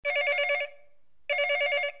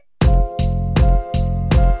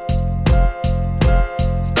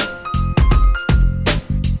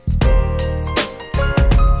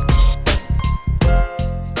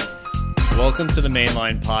Welcome to the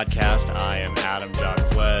Mainline Podcast. I am Adam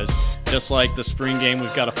Jacques. Just like the spring game,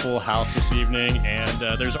 we've got a full house this evening,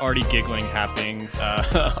 and there's already giggling happening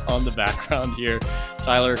on the background here.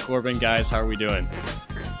 Tyler, Corbin, guys, how are we doing?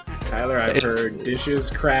 Tyler, I've heard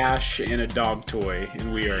dishes crash and a dog toy,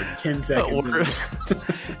 and we are 10 seconds.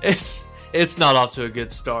 It's not off to a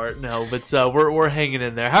good start, no, but we're hanging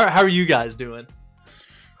in there. How are you guys doing?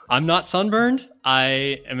 I'm not sunburned.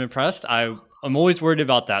 I am impressed. I'm always worried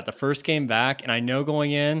about that. The first game back, and I know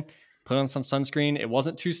going in, put on some sunscreen. It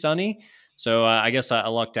wasn't too sunny, so I guess I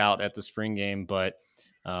lucked out at the spring game. But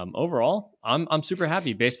overall, I'm super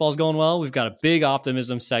happy. Baseball's going well. We've got a big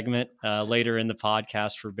optimism segment later in the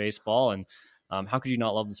podcast for baseball, and how could you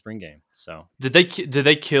not love the spring game? So did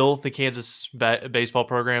they kill the Kansas baseball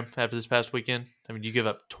program after this past weekend? I mean, you give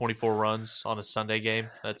up 24 runs on a Sunday game.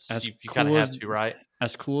 That's you kind of have to, right?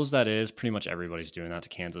 As cool as that is, pretty much everybody's doing that to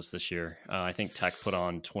Kansas this year. I think Tech put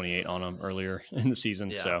on 28 on them earlier in the season.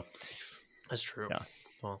 Yeah, so that's true. Yeah.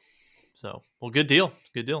 Well, good deal.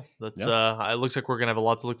 Good deal. That's it looks like we're gonna have a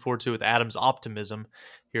lot to look forward to with Adam's optimism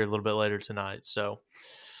here a little bit later tonight. So,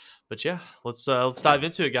 but yeah, let's dive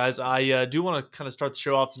into it, guys. I do want to kind of start the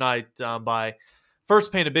show off tonight by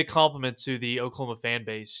first paying a big compliment to the Oklahoma fan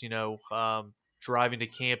base. Driving to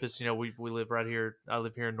campus, we live right here. I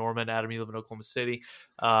live here in Norman. Adam, you live in Oklahoma City.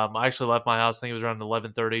 I actually left my house, I think it was around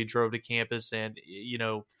 11:30, drove to campus, and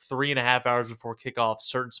 3.5 hours before kickoff,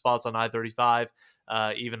 certain spots on I-35,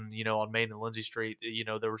 even on Main and Lindsay Street,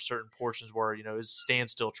 there were certain portions where it was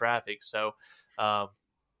standstill traffic. So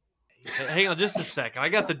hang on just a second. I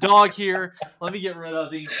got the dog here. Let me get rid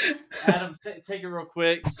of him. Adam, take it real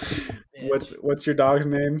quick. What's your dog's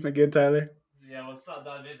name again, Tyler? Yeah, let's not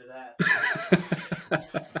dive into that.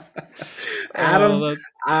 Adam,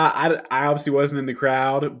 I obviously wasn't in the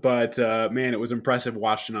crowd, but man, it was impressive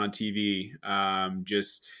watching on TV.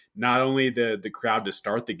 Just not only the crowd to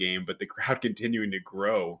start the game, but the crowd continuing to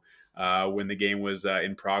grow when the game was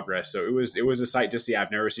in progress. So it was a sight to see. I've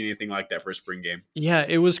never seen anything like that for a spring game. Yeah,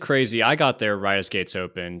 it was crazy. I got there right as gates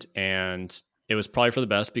opened, and it was probably for the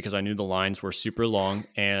best because I knew the lines were super long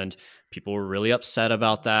and people were really upset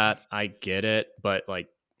about that. I get it, but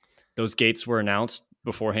those gates were announced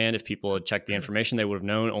beforehand. If people had checked the information, they would have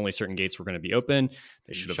known only certain gates were going to be open.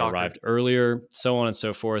 They should have arrived earlier, so on and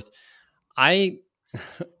so forth. I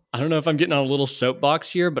don't know if I'm getting on a little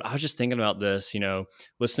soapbox here, but I was just thinking about this,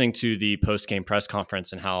 listening to the post-game press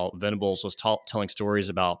conference and how Venables was telling stories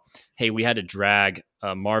about, hey, we had to drag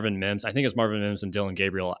Marvin Mims, I think it was Marvin Mims and Dylan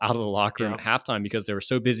Gabriel, out of the locker room at halftime because they were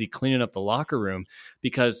so busy cleaning up the locker room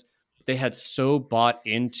because they had so bought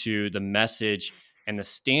into the message and the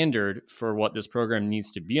standard for what this program needs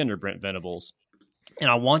to be under Brent Venables. And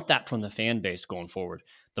I want that from the fan base going forward.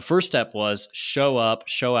 The first step was show up,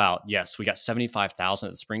 show out. Yes, we got 75,000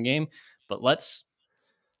 at the spring game, but let's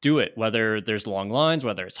do it. Whether there's long lines,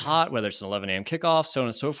 whether it's hot, whether it's an 11 a.m. kickoff, so on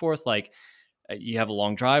and so forth. You have a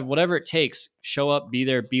long drive, whatever it takes, show up, be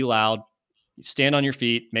there, be loud, stand on your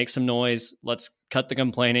feet, make some noise. Let's cut the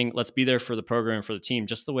complaining. Let's be there for the program and for the team,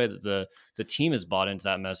 just the way that the team has bought into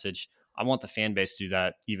that message. I want the fan base to do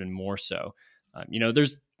that even more so.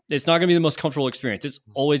 It's not going to be the most comfortable experience. It's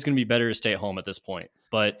always going to be better to stay at home at this point.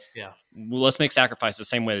 But let's make sacrifices the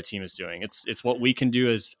same way the team is doing. It's what we can do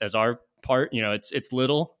as our part. It's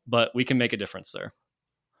little, but we can make a difference there.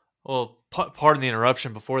 Well, pardon the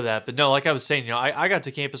interruption before that, but no, like I was saying, I got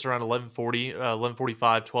to campus around 11:40,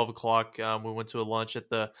 11:45, 12 o'clock. We went to a lunch at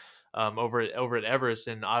the over at Everest,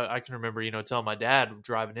 and I can remember, telling my dad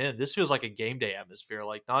driving in, this feels like a game day atmosphere,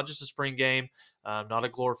 like not just a spring game, not a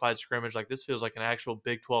glorified scrimmage. Like this feels like an actual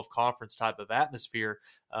Big 12 conference type of atmosphere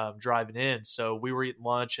driving in. So we were eating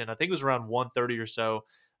lunch, and I think it was around 1:30 or so.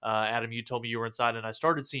 Adam, you told me you were inside, and I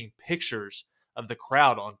started seeing pictures of the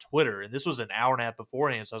crowd on Twitter. And this was an hour and a half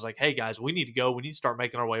beforehand. So I was like, hey guys, we need to go. We need to start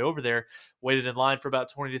making our way over there. Waited in line for about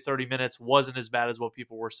 20 to 30 minutes. Wasn't as bad as what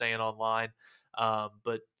people were saying online.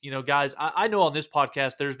 But guys, I know on this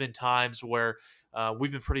podcast, there's been times where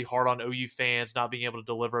we've been pretty hard on OU fans not being able to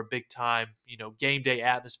deliver a big time, game day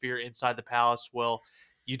atmosphere inside the Palace. Well,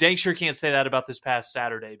 you dang sure can't say that about this past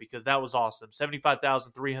Saturday because that was awesome.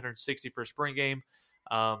 75,360 for a spring game.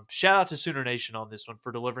 Shout out to Sooner Nation on this one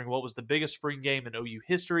for delivering what was the biggest spring game in OU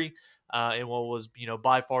history, and what was,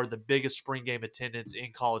 by far the biggest spring game attendance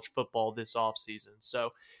in college football this offseason. So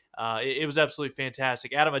it was absolutely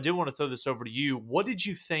fantastic. Adam, I did want to throw this over to you. What did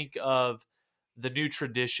you think of the new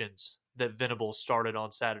traditions that Venables started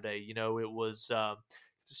on Saturday? It was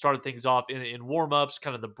started things off in warm-ups,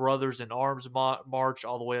 kind of the Brothers in Arms march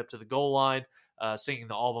all the way up to the goal line, singing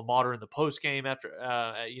the alma mater in the post game after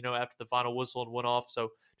after the final whistle and went off. So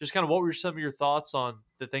just kind of what were some of your thoughts on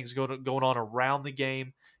the things going on around the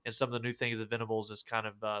game and some of the new things that Venables is kind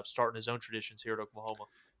of starting his own traditions here at Oklahoma?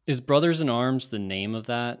 Is Brothers in Arms the name of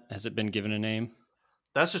that? Has it been given a name?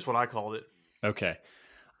 That's just what I called it. Okay.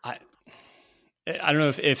 I don't know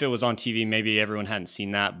if it was on TV. Maybe everyone hadn't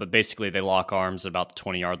seen that, but basically they lock arms about the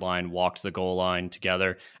 20-yard line, walk to the goal line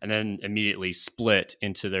together, and then immediately split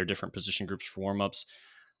into their different position groups for warm-ups.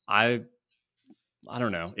 I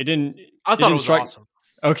don't know. I thought it was awesome.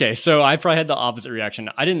 Okay, so I probably had the opposite reaction.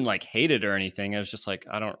 I didn't hate it or anything. I was just I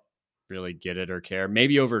don't really get it or care.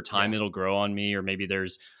 Maybe over time it'll grow on me, or maybe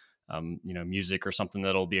there's music or something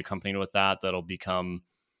that'll be accompanied with that'll become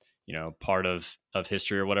part of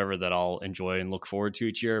history or whatever that I'll enjoy and look forward to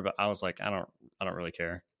each year. But I was I don't really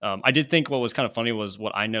care. I did think what was kind of funny was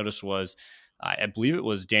what I noticed was I believe it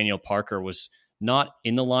was Daniel Parker was not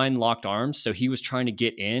in the line locked arms. So he was trying to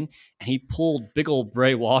get in and he pulled big old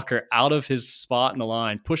Bray Walker out of his spot in the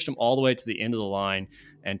line, pushed him all the way to the end of the line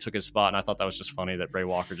and took his spot. And I thought that was just funny that Bray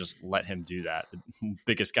Walker just let him do that, the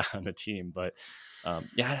biggest guy on the team. But I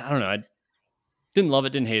don't know. I didn't love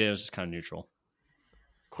it, didn't hate it. It was just kind of neutral.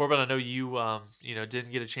 Corbin, I know you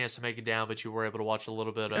didn't get a chance to make it down, but you were able to watch a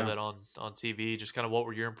little bit of it on TV. Just kind of what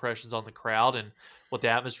were your impressions on the crowd and what the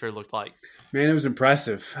atmosphere looked like? Man, it was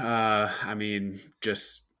impressive.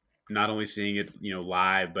 Just not only seeing it,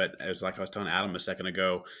 live, but as I was telling Adam a second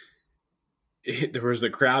ago, there was the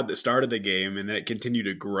crowd that started the game, and then it continued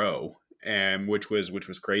to grow, and which was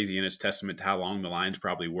crazy, and it's testament to how long the lines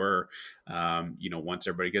probably were. Once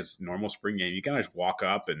everybody gets normal spring game, you kind of just walk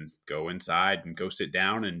up and go inside and go sit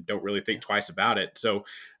down and don't really think twice about it. So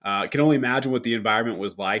I can only imagine what the environment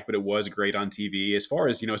was like, but it was great on TV. As far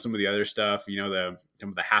as some of the other stuff, some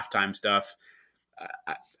of the halftime stuff,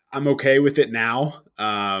 I'm okay with it now.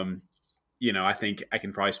 I think I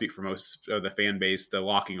can probably speak for most of the fan base, the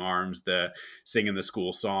locking arms, the singing the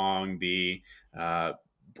school song, the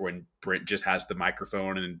when Brent just has the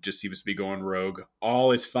microphone and just seems to be going rogue.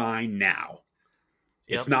 All is fine now.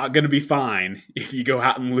 Yep. It's not going to be fine if you go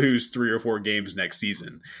out and lose 3 or 4 games next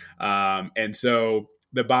season. And so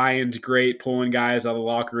the buy-in's great. Pulling guys out of the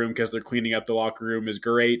locker room because they're cleaning up the locker room is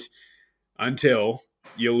great until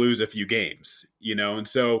you lose a few games, and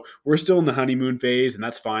so we're still in the honeymoon phase, and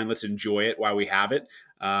that's fine. Let's enjoy it while we have it.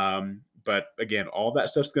 But again, all that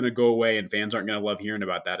stuff's going to go away, and fans aren't going to love hearing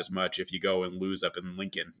about that as much if you go and lose up in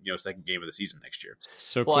Lincoln, second game of the season next year.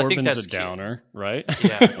 So Corbin's a downer, right?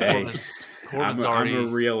 Yeah, hey, I'm a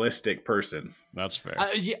realistic person. That's fair.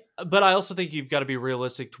 But I also think you've got to be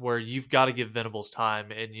realistic to where you've got to give Venables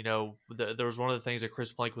time. And, there was one of the things that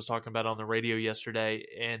Chris Plank was talking about on the radio yesterday,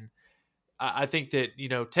 and I think that,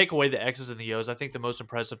 take away the X's and the O's. I think the most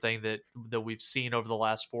impressive thing that we've seen over the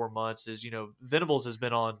last 4 months is, Venables has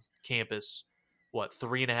been on campus,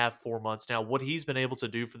 3.5, 4 months now. What he's been able to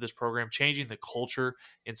do for this program, changing the culture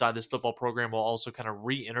inside this football program while also kind of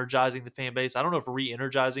re-energizing the fan base. I don't know if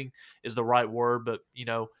re-energizing is the right word, but,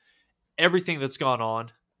 everything that's gone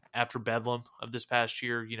on after Bedlam of this past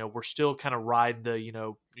year, we're still kind of riding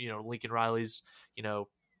the, Lincoln Riley's,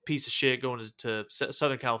 piece of shit going to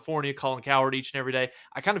Southern California, Colin Cowherd each and every day.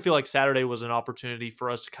 I kind of feel like Saturday was an opportunity for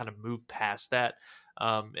us to kind of move past that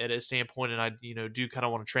at a standpoint. And I, do kind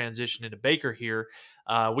of want to transition into Baker here.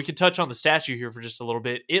 We can touch on the statue here for just a little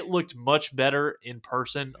bit. It looked much better in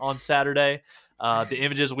person on Saturday. The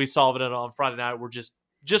images we saw of it on Friday night were just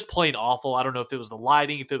plain awful. I don't know if it was the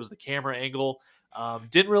lighting, if it was the camera angle.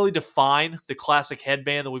 Didn't really define the classic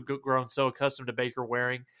headband that we've grown so accustomed to Baker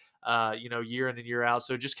wearing. Year in and year out.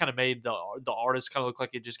 So it just kind of made the artist kind of look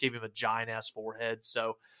like it just gave him a giant ass forehead.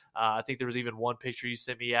 So I think there was even one picture you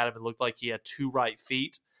sent me, Adam. It looked like he had 2 right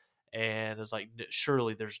feet. And it's like,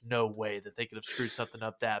 surely there's no way that they could have screwed something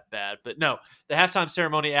up that bad. But no, the halftime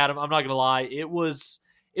ceremony, Adam, I'm not going to lie. It was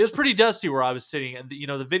pretty dusty where I was sitting. And,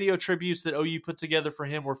 the video tributes that OU put together for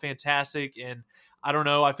him were fantastic. And I don't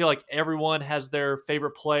know, I feel like everyone has their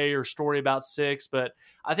favorite play or story about Six, but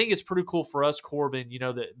I think it's pretty cool for us, Corbin,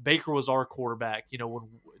 that Baker was our quarterback,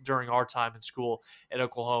 during our time in school at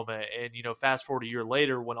Oklahoma. And, fast forward a year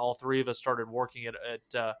later when all 3 of us started working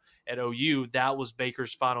at OU, that was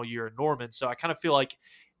Baker's final year in Norman. So I kind of feel like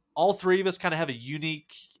all 3 of us kind of have a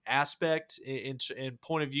unique aspect in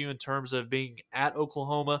point of view in terms of being at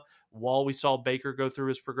Oklahoma while we saw Baker go through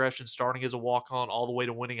his progression, starting as a walk-on all the way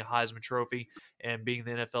to winning a Heisman Trophy and being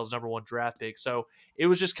the NFL's #1 draft pick. So it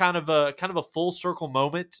was just kind of a full circle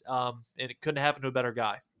moment, and it couldn't happen to a better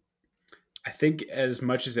guy. I think as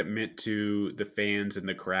much as it meant to the fans and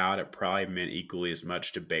the crowd, it probably meant equally as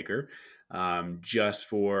much to Baker, just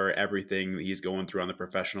for everything that he's going through on the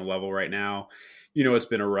professional level right now. It's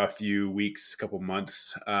been a rough few weeks, couple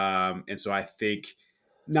months. And so I think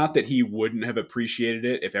not that he wouldn't have appreciated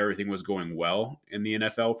it if everything was going well in the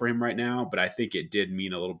NFL for him right now, but I think it did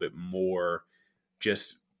mean a little bit more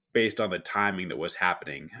just based on the timing that was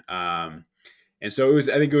happening. And so I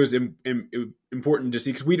think it was important to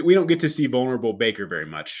see, because we don't get to see vulnerable Baker very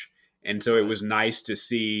much. And so it was nice to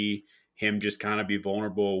see him just kind of be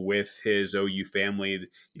vulnerable with his OU family,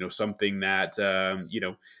 something that,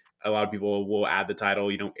 a lot of people will add the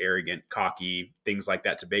title, arrogant, cocky, things like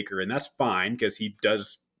that to Baker. And that's fine because he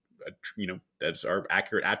does, that's our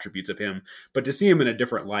accurate attributes of him. But to see him in a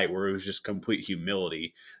different light where it was just complete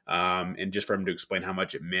humility, and just for him to explain how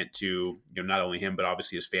much it meant to, not only him, but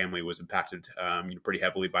obviously his family was impacted pretty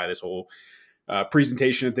heavily by this whole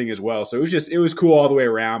presentation and thing as well. So it was cool all the way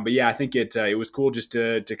around. But yeah, I think it was cool just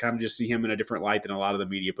to kind of just see him in a different light than a lot of the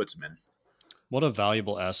media puts him in. What a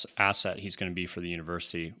valuable asset he's going to be for the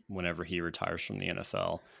university whenever he retires from the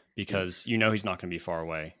NFL, because he's not going to be far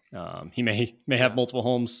away. He may have multiple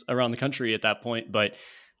homes around the country at that point, but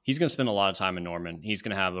he's going to spend a lot of time in Norman. He's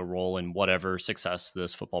going to have a role in whatever success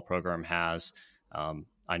this football program has.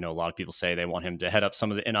 I know a lot of people say they want him to head up some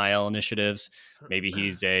of the NIL initiatives. Maybe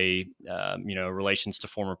he's a relations to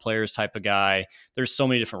former players type of guy. There's so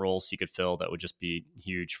many different roles he could fill that would just be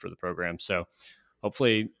huge for the program. So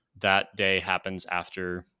hopefully that day happens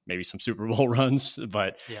after maybe some Super Bowl runs,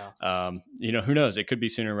 but who knows? It could be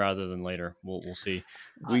sooner rather than later. We'll see.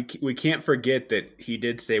 We can't forget that he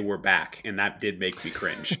did say we're back, and that did make me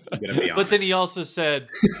cringe. I'm gonna be honest. But then he also said,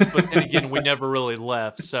 but then again, we never really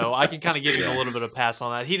left. So I can kind of give him a little bit of pass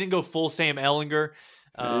on that. He didn't go full Sam Ehlinger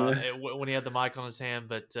when he had the mic on his hand,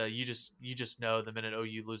 but you just know the minute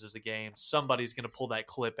OU loses a game, somebody's going to pull that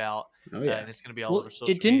clip out, and it's going to be all over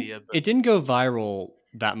social media. But it didn't go viral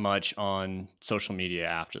that much on social media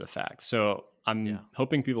after the fact, so I'm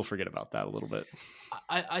hoping people forget about that a little bit.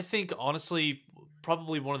 I think, honestly,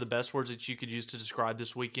 probably one of the best words that you could use to describe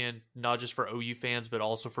this weekend, not just for OU fans, but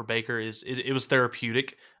also for Baker, is it was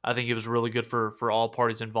therapeutic. I think it was really good for all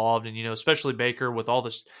parties involved. And, especially Baker with all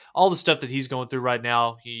the stuff that he's going through right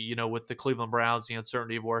now, with the Cleveland Browns, the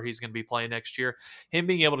uncertainty of where he's going to be playing next year, him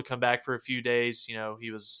being able to come back for a few days,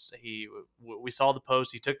 we saw the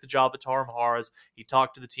post. He took the job at Tar Maharas. He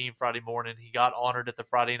talked to the team Friday morning. He got honored at the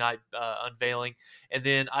Friday night unveiling. And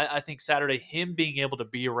then I think Saturday, him being able to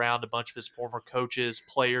be around a bunch of his former coaches,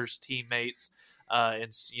 players, teammates,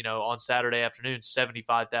 and on Saturday afternoon,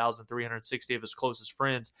 75,360 of his closest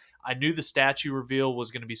friends. I knew the statue reveal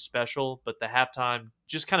was going to be special, but the halftime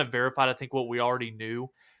just kind of verified, I think, what we already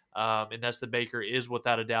knew, and that's that Baker is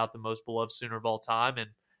without a doubt the most beloved Sooner of all time,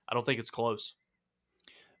 and I don't think it's close.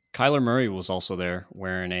 Kyler Murray was also there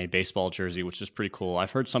wearing a baseball jersey, which is pretty cool.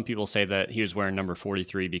 I've heard some people say that he was wearing number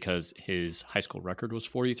 43 because his high school record was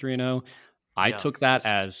 43-0. I took that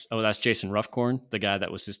as, that's Jason Ruffcorn, the guy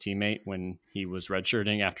that was his teammate when he was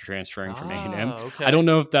redshirting after transferring from A&M. Okay. I don't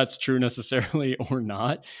know if that's true necessarily or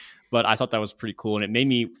not, but I thought that was pretty cool. And it made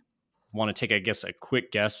me want to take, a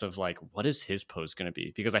quick guess of what is his pose going to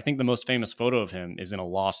be? Because I think the most famous photo of him is in a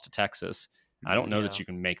loss to Texas. I don't know that you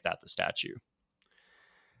can make that the statue.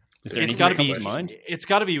 Is there It's got to be in mind? It's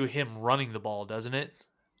got to be him running the ball, doesn't it?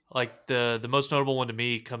 Like the most notable one to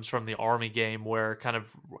me comes from the Army game, where kind of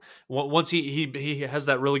once he has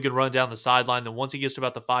that really good run down the sideline, then once he gets to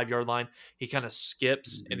about the 5-yard line, he kind of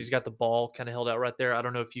skips and he's got the ball kind of held out right there. I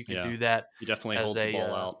don't know if you can do that. He definitely holds the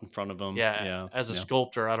ball out in front of him. As a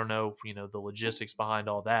sculptor, I don't know, the logistics behind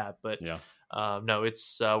all that, but no,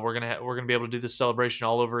 it's we're gonna be able to do this celebration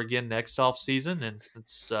all over again next off season, and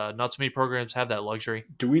it's not so many programs have that luxury.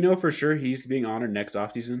 Do we know for sure he's being honored next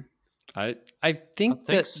off season? I think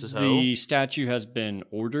that the statue has been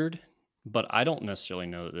ordered, but I don't necessarily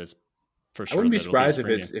know that it's for sure. I wouldn't be surprised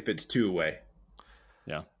if it's 2 away.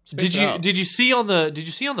 Yeah. Did you see on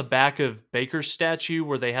the back of Baker's statue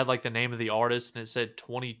where they had the name of the artist and it said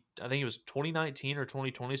 20? I think it was 2019 or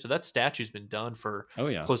 2020. So that statue's been done for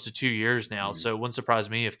close to 2 years now. Mm-hmm. So it wouldn't surprise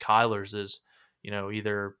me if Kyler's is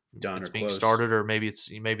either done it's or being close. Started or maybe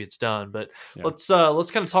it's done. But let's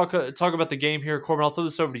kind of talk about the game here, Corbin. I'll throw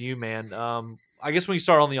this over to you, man. I guess we can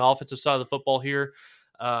start on the offensive side of the football here.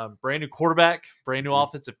 Brand new quarterback, brand new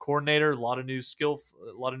offensive coordinator, a lot of new skill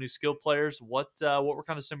players. What were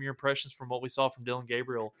kind of some of your impressions from what we saw from Dylan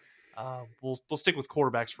Gabriel We'll stick with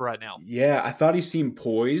quarterbacks for right now. Yeah, I thought he seemed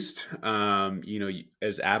poised.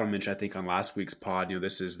 As Adam mentioned, I think on last week's pod,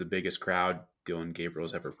 this is the biggest crowd Dillon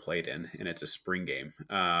Gabriel's ever played in, and it's a spring game.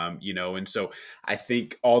 And so I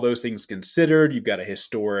think all those things considered, you've got a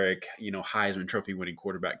historic, Heisman Trophy winning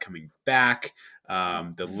quarterback coming back.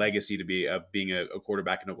 The legacy to be of being a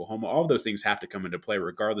quarterback in Oklahoma, all of those things have to come into play,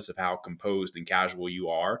 regardless of how composed and casual you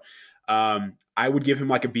are. I would give him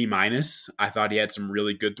like a B-. I thought he had some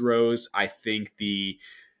really good throws. I think the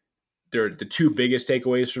two biggest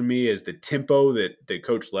takeaways for me is the tempo that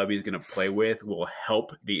Coach Levy is going to play with will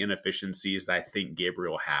help the inefficiencies that I think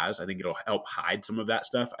Gabriel has. I think it'll help hide some of that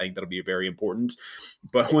stuff. I think that'll be very important.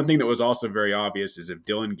 But one thing that was also very obvious is if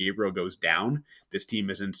Dillon Gabriel goes down, this team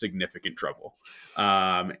is in significant trouble.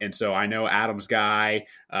 And so I know Adam's guy,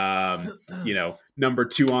 number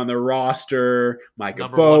 2 on the roster, Micah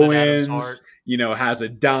Bowens, has a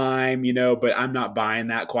dime, but I'm not buying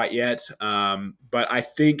that quite yet. But I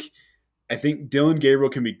think Dillon Gabriel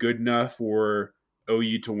can be good enough for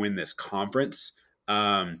OU to win this conference.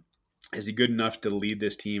 Is he good enough to lead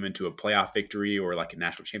this team into a playoff victory or like a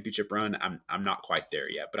national championship run? I'm not quite there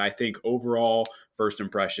yet. But I think overall, first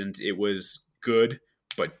impressions, it was good,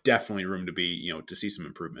 but definitely room to be, to see some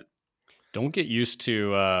improvement. Don't get used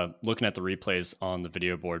to looking at the replays on the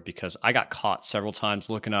video board, because I got caught several times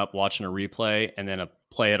looking up, watching a replay, and then a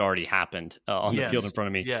play had already happened on the field in front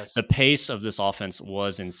of me. Yes. The pace of this offense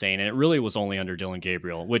was insane, and it really was only under Dillon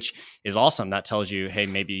Gabriel, which is awesome. That tells you, hey,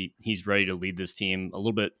 maybe he's ready to lead this team a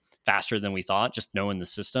little bit faster than we thought, just knowing the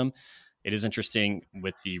system. It is interesting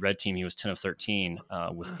with the red team, he was 10 of 13.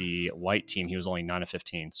 With the white team, he was only 9 of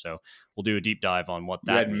 15. So we'll do a deep dive on what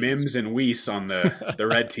that means. You had Mims and Weiss on the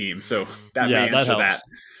red team, so that may answer that.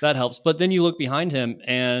 That helps. But then you look behind him,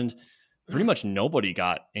 and pretty much nobody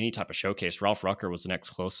got any type of showcase. Ralph Rucker was the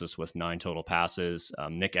next closest with 9 total passes.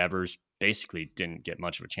 Nick Evers basically didn't get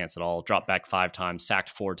much of a chance at all. Dropped back 5 times,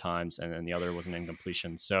 sacked 4 times, and then the other was an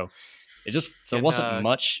incompletion. So there wasn't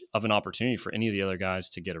much of an opportunity for any of the other guys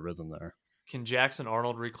to get a rhythm there. Can Jackson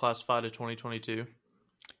Arnold reclassify to 2022?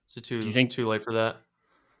 Is it Do you think too late for that?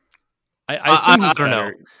 I don't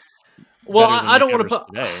know. Well, I don't want to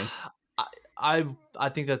put. I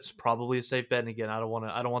think that's probably a safe bet. And again, I don't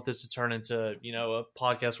want this to turn into a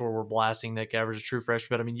podcast where we're blasting Nick Evers, a true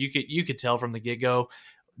freshman. But I mean, you could tell from the get go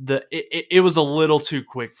it was a little too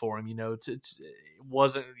quick for him.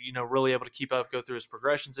 Wasn't really able to keep up, go through his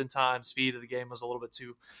progressions in time. Speed of the game was a little bit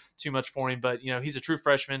too much for him. But he's a true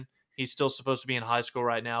freshman. He's still supposed to be in high school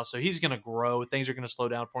right now, so he's going to grow. Things are going to slow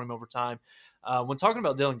down for him over time. When talking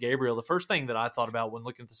about Dillon Gabriel, the first thing that I thought about when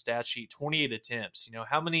looking at the stat sheet, 28 attempts.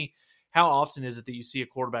 How often is it that you see a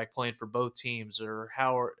quarterback playing for both teams, or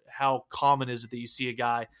how common is it that you see a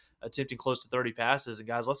guy attempting close to 30 passes? And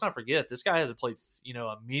guys, let's not forget, this guy hasn't played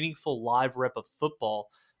a meaningful live rep of football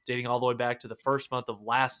dating all the way back to the first month of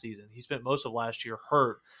last season. He spent most of last year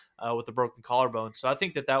hurt with a broken collarbone. So I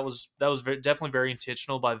think that was definitely very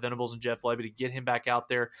intentional by Venables and Jeff Lebby to get him back out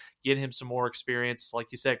there, get him some more experience, like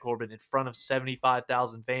you said, Corbin, in front of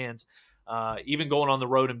 75,000 fans. Even going on the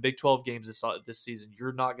road in Big 12 games this season,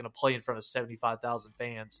 you're not going to play in front of 75,000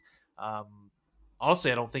 fans.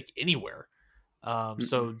 Honestly, I don't think anywhere.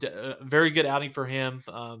 So very good outing for him.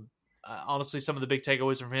 Honestly, some of the big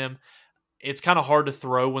takeaways from him, it's kind of hard to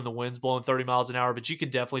throw when the wind's blowing 30 miles an hour, but you can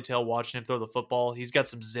definitely tell watching him throw the football. He's got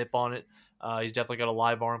some zip on it. He's definitely got a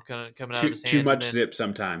live arm coming out of his hands. Too much zip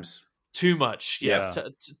sometimes. Too much, yeah.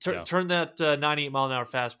 Turn that 98 mile an hour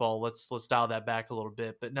fastball. Let's dial that back a little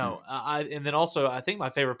bit. But no, and then also I think my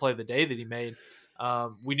favorite play of the day that he made.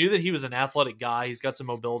 We knew that he was an athletic guy. He's got some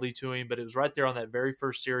mobility to him, but it was right there on that very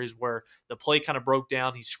first series where the play kind of broke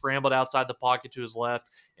down. He scrambled outside the pocket to his left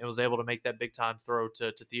and was able to make that big time throw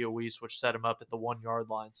to Theo Weiss, which set him up at the 1 yard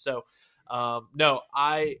line. So,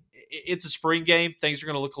 it's a spring game. Things are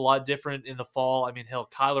going to look a lot different in the fall. I mean, hell,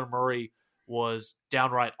 Kyler Murray was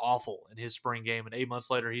downright awful in his spring game, and 8 months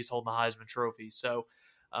later, he's holding the Heisman Trophy. So,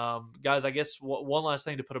 guys, I guess one last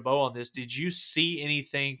thing to put a bow on this. Did you see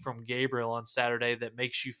anything from Gabriel on Saturday that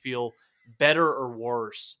makes you feel better or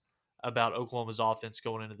worse about Oklahoma's offense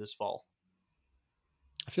going into this fall?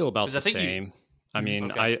 I feel about the same. I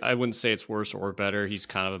mean, okay. I wouldn't say it's worse or better. He's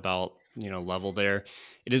kind of about, level there.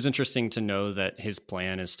 It is interesting to know that his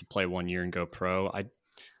plan is to play 1 year and go pro. I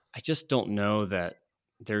just don't know that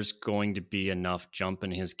there's going to be enough jump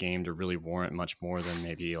in his game to really warrant much more than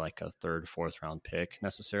maybe like a 3rd, 4th round pick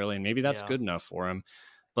necessarily. And maybe that's good enough for him.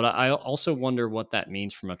 But I also wonder what that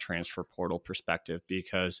means from a transfer portal perspective,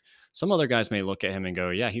 because some other guys may look at him and go,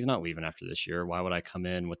 yeah, he's not leaving after this year. Why would I come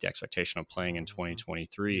in with the expectation of playing in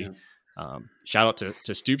 2023? Yeah. Shout out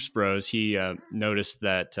to Stoops Bros. He noticed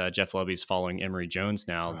that Jeff Lebby's following Emory Jones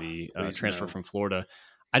now, the transfer from Florida.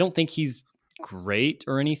 I don't think he's great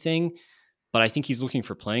or anything, but I think he's looking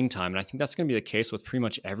for playing time, and I think that's going to be the case with pretty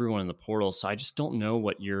much everyone in the portal. So I just don't know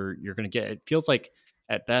what you're going to get. It feels like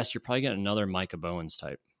at best you're probably getting another Micah Bowens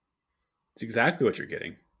type. It's exactly what you're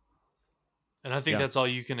getting, and I think that's all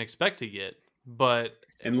you can expect to get. But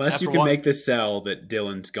unless you can make the sell that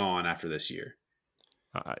Dylan's gone after this year.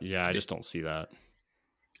 I just don't see that.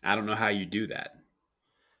 I don't know how you do that.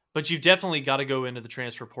 But you've definitely got to go into the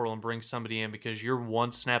transfer portal and bring somebody in, because you're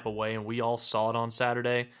one snap away, and we all saw it on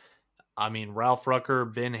Saturday. I mean, Ralph Rucker,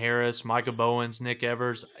 Ben Harris, Micah Bowens, Nick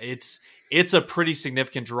Evers. It's a pretty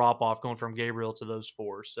significant drop off going from Gabriel to those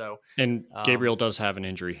four. So, and Gabriel does have an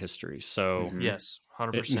injury history. So yes,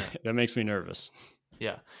 100%. That makes me nervous.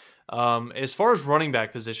 Yeah. As far as running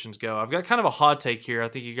back positions go, I've got kind of a hot take here. I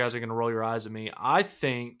think you guys are going to roll your eyes at me. I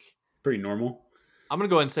think pretty normal. I'm going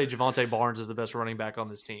to go ahead and say Javonte Barnes is the best running back on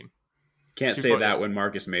this team. Can't say that when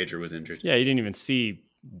Marcus Major was injured. Yeah, you didn't even see,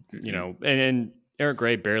 and Eric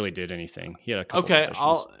Gray barely did anything. He had a couple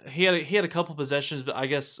possessions. He had a couple possessions, but I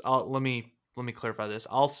guess let me clarify this.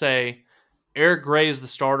 I'll say Eric Gray is the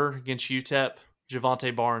starter against UTEP.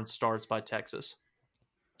 Javonte Barnes starts by Texas.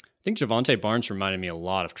 I think Javonte Barnes reminded me a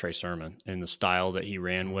lot of Trey Sermon in the style that he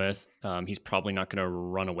ran with. He's probably not going to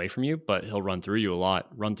run away from you, but he'll run through you a lot,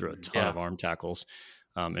 run through a ton of arm tackles,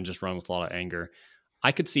 and just run with a lot of anger.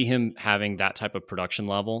 I could see him having that type of production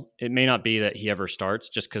level. It may not be that he ever starts,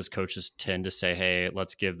 just because coaches tend to say, hey,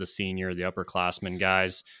 let's give the senior, the upperclassmen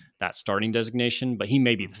guys that starting designation, but he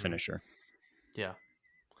may be the finisher. Yeah.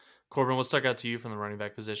 Corbin, what stuck out to you from the running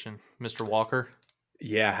back position? Mr. Walker?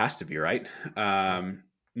 Yeah, it has to be, right?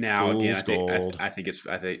 Now, fool's again, I think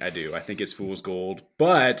it's fool's gold.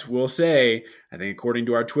 But we'll say, I think according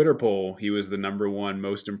to our Twitter poll, he was the number one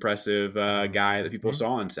most impressive guy that people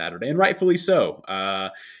saw on Saturday, and rightfully so.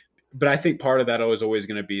 But I think part of that is always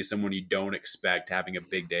going to be someone you don't expect having a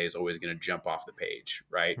big day is always going to jump off the page,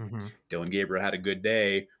 right? Mm-hmm. Dylan Gabriel had a good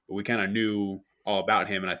day, but we kind of knew all about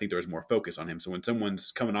him, and I think there was more focus on him. So when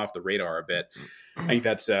someone's coming off the radar a bit, I think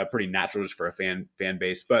that's pretty natural just for a fan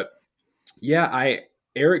base. But yeah,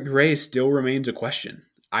 Eric Gray still remains a question.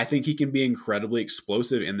 I think he can be incredibly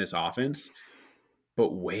explosive in this offense,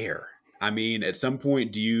 but where? I mean, at some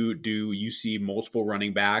point, do you see multiple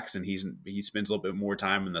running backs and he spends a little bit more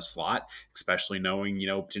time in the slot, especially knowing,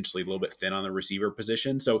 potentially a little bit thin on the receiver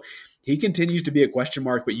position. So he continues to be a question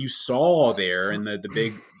mark, but you saw there in the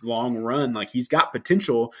big long run, like he's got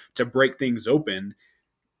potential to break things open,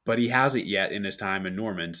 but he hasn't yet in his time in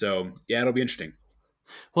Norman. So yeah, it'll be interesting.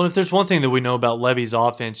 Well, if there's one thing that we know about Levy's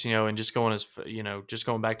offense, and just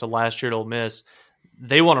going back to last year at Ole Miss,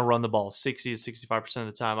 they want to run the ball 60 to 65% of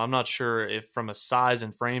the time. I'm not sure if from a size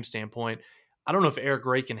and frame standpoint, I don't know if Eric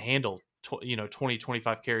Gray can handle 20,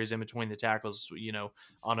 25 carries in between the tackles,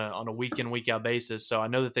 on a week in, week out basis. So I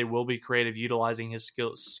know that they will be creative utilizing his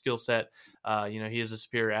skill set. He is a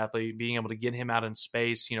superior athlete. Being able to get him out in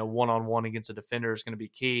space, one-on-one against a defender is going to be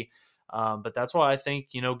key. But that's why I think,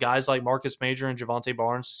 guys like Marcus Major and Javonte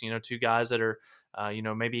Barnes, two guys that are,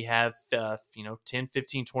 maybe have, 10,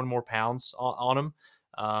 15, 20 more pounds on them.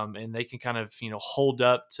 And they can kind of, hold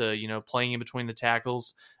up to, playing in between the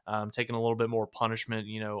tackles, taking a little bit more punishment,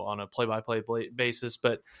 on a play-by-play basis.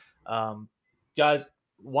 But guys,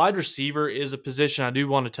 wide receiver is a position I do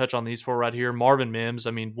want to touch on these four right here. Marvin Mims,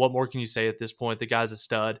 I mean, what more can you say at this point? The guy's a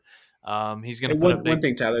stud. He's going to put one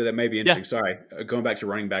thing, Tyler, that may be interesting. Sorry, going back to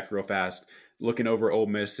running back real fast. Looking over Ole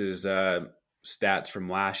Miss's stats from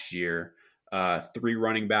last year, 3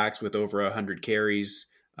 running backs with over 100 carries,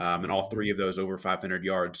 and all 3 of those over 500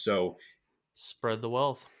 yards. So spread the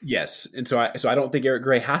wealth. Yes, and so I don't think Eric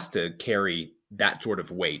Gray has to carry that sort of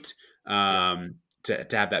weight to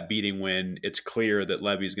have that beating when it's clear that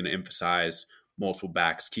Levy's going to emphasize multiple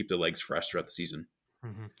backs, keep the legs fresh throughout the season.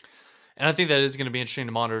 Mm-hmm. And I think that is going to be interesting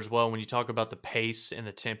to monitor as well when you talk about the pace and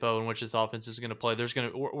the tempo in which this offense is going to play.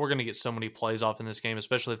 We're going to get so many plays off in this game,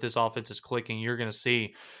 especially if this offense is clicking. You're going to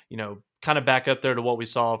see, kind of back up there to what we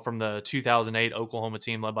saw from the 2008 Oklahoma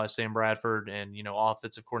team led by Sam Bradford and,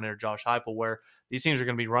 offensive coordinator Josh Heupel, where these teams are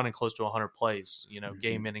going to be running close to 100 plays,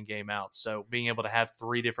 game in and game out. So being able to have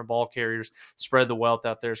 3 different ball carriers, spread the wealth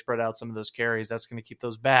out there, spread out some of those carries, that's going to keep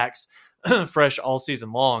those backs fresh all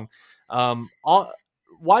season long.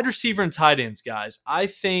 Wide receiver and tight ends, guys. I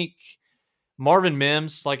think Marvin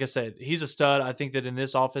Mims, like I said, he's a stud. I think that in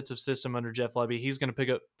this offensive system under Jeff Lebby, he's going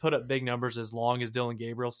to put up big numbers as long as Dylan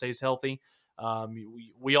Gabriel stays healthy.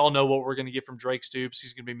 We all know what we're going to get from Drake Stoops.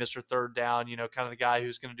 He's going to be Mr. Third Down, kind of the guy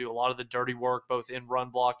who's going to do a lot of the dirty work, both in run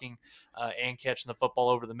blocking and catching the football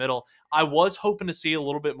over the middle. I was hoping to see a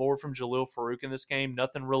little bit more from Jalil Farouk in this game.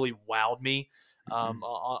 Nothing really wowed me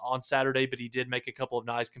on Saturday, but he did make a couple of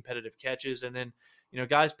nice competitive catches. And then,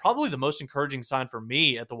 guys, probably the most encouraging sign for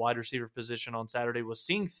me at the wide receiver position on Saturday was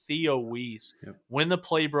seeing Theo Weiss. When the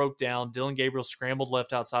play broke down, Dylan Gabriel scrambled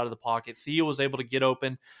left outside of the pocket. Theo was able to get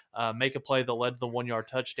open, make a play that led to the 1-yard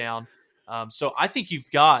touchdown. So I think you've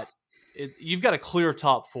got a clear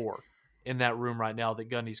top 4 in that room right now that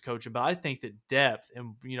Gundy's coaching. But I think that depth,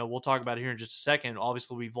 and we'll talk about it here in just a second.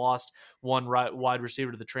 Obviously, we've lost one wide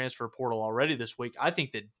receiver to the transfer portal already this week. I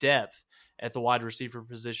think that depth at the wide receiver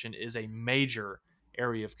position is a major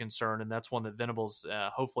area of concern, and that's one that Venables,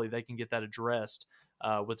 hopefully they can get that addressed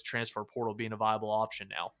with the transfer portal being a viable option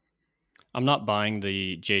now. I'm not buying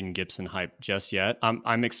the Jaden Gibson hype just yet.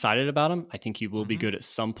 I'm excited about him. I think he will be good at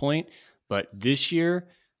some point, but this year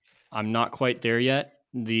I'm not quite there yet.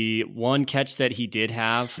 The one catch that he did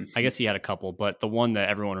have, I guess he had a couple, but the one that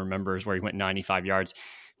everyone remembers where he went 95 yards,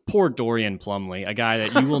 poor Dorian Plumlee, a guy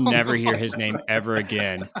that you will never hear his name ever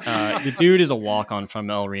again. The dude is a walk-on from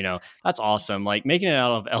El Reno. That's awesome. Like making it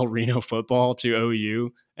out of El Reno football to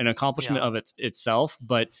OU, an accomplishment of itself,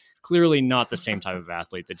 but clearly not the same type of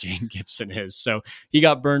athlete that Jaden Gibson is. So he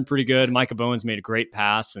got burned pretty good. Micah Bowens made a great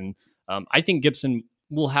pass, and I think Gibson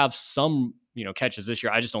will have some catches this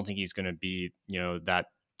year. I just don't think he's going to be, that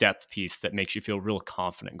depth piece that makes you feel real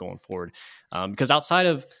confident going forward. Because outside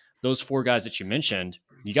of those 4 guys that you mentioned,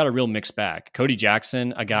 you got a real mixed bag. Cody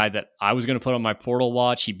Jackson, a guy that I was going to put on my portal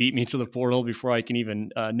watch. He beat me to the portal before I can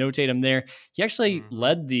even notate him there. He actually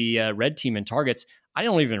led the red team in targets. I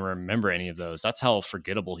don't even remember any of those. That's how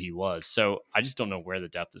forgettable he was. So I just don't know where the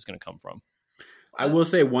depth is going to come from. I will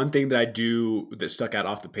say one thing that stuck out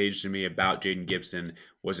off the page to me about Jaden Gibson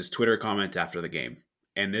was his Twitter comment after the game.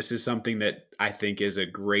 And this is something that I think is a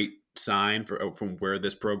great sign from where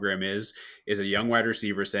this program is a young wide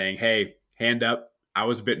receiver saying, hey, hand up. I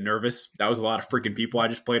was a bit nervous. That was a lot of freaking people I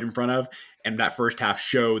just played in front of. And that first half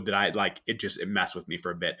showed that it messed with me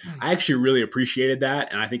for a bit. I actually really appreciated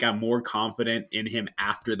that. And I think I'm more confident in him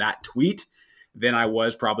after that tweet than I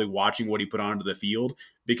was probably watching what he put onto the field.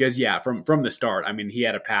 Because, from the start, I mean, he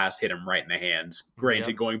had a pass hit him right in the hands.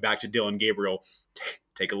 Granted, going back to Dylan Gabriel,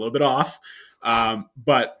 take a little bit off.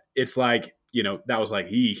 But it's like, that was like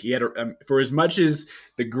he had for as much as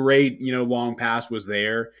the great, long pass was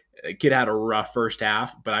there, a kid had a rough first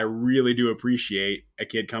half, but I really do appreciate a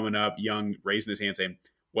kid coming up young, raising his hand saying,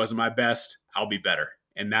 wasn't my best, I'll be better.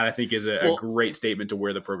 And that I think is a great statement to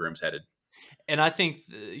where the program's headed. And I think,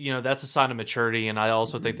 that's a sign of maturity. And I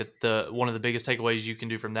also think that one of the biggest takeaways you can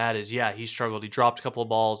do from that is, he struggled. He dropped a couple of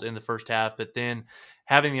balls in the first half, but then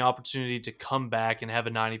having the opportunity to come back and have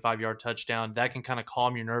a 95-yard touchdown, that can kind of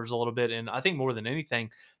calm your nerves a little bit. And I think more than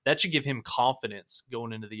anything, that should give him confidence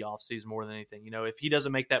going into the offseason more than anything. If he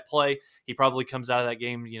doesn't make that play, he probably comes out of that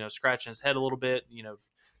game, scratching his head a little bit.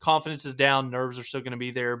 Confidence is down, nerves are still going to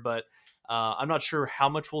be there, but I'm not sure how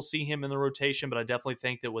much we'll see him in the rotation, but I definitely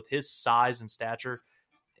think that with his size and stature,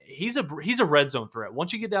 he's a red zone threat.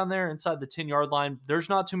 Once you get down there inside the 10-yard line, there's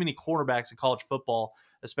not too many cornerbacks in college football,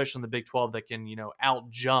 especially in the Big 12, that can, out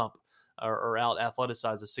jump or out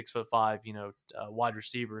athleticize a 6'5", wide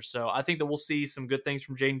receiver. So I think that we'll see some good things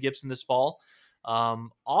from Jaden Gibson this fall.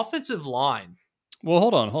 Offensive line. Well,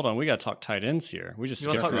 hold on. We got to talk tight ends here. We just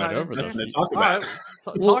skipped right over those.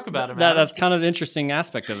 Talk about it, man. That's kind of the interesting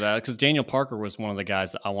aspect of that, because Daniel Parker was one of the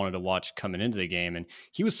guys that I wanted to watch coming into the game, and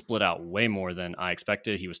he was split out way more than I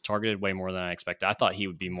expected. He was targeted way more than I expected. I thought he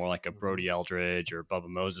would be more like a Brody Eldridge or Bubba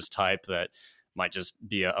Moses type that might just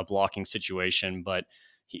be a blocking situation, but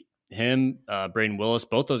Braden Willis,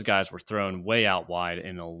 both those guys were thrown way out wide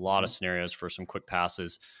in a lot of scenarios for some quick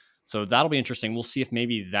passes. So that'll be interesting. We'll see if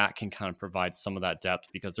maybe that can kind of provide some of that depth,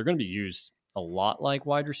 because they're going to be used a lot like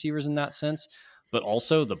wide receivers in that sense, but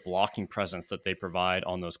also the blocking presence that they provide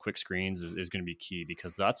on those quick screens is going to be key,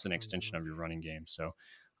 because that's an extension of your running game. So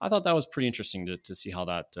I thought that was pretty interesting to see how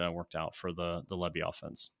that worked out for the Lebby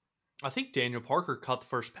offense. I think Daniel Parker caught the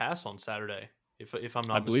first pass on Saturday, if I'm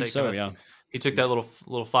not mistaken. I believe so, yeah. He took that little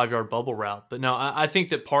 5-yard bubble route. But no, I think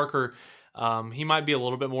that Parker, he might be a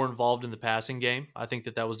little bit more involved in the passing game. I think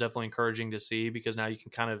that was definitely encouraging to see, because now you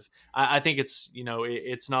can kind of, I think it's,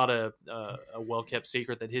 it's not a well-kept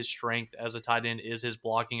secret that his strength as a tight end is his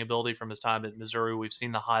blocking ability from his time at Missouri. We've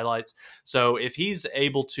seen the highlights. So if he's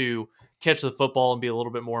able to catch the football and be a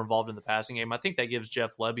little bit more involved in the passing game, I think that gives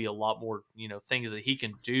Jeff Lebby a lot more, things that he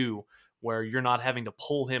can do, where you're not having to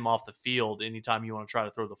pull him off the field anytime you want to try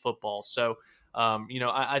to throw the football. So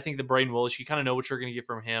I think the Braden Willis, you kind of know what you're going to get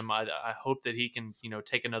from him. I hope that he can,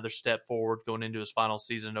 take another step forward going into his final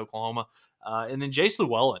season in Oklahoma. And then Jace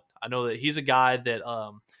Llewellyn, I know that he's a guy that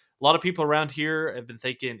a lot of people around here have been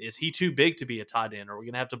thinking, is he too big to be a tight end? Or are we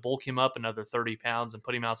going to have to bulk him up another 30 pounds and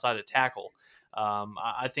put him outside a tackle?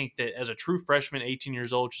 I think that as a true freshman, 18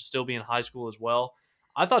 years old, should still be in high school as well.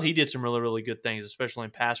 I thought he did some really, really good things, especially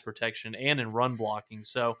in pass protection and in run blocking.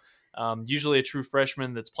 So usually a true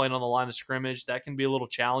freshman that's playing on the line of scrimmage, that can be a little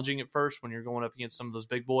challenging at first when you're going up against some of those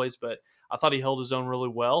big boys. But I thought he held his own really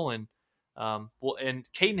well. And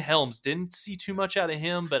Caden Helms, didn't see too much out of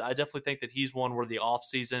him, but I definitely think that he's one where the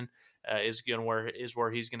offseason is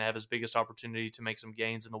where he's going to have his biggest opportunity to make some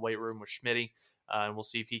gains in the weight room with Schmitty. And we'll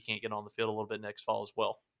see if he can't get on the field a little bit next fall as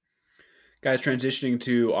well. Guys, transitioning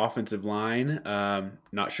to offensive line.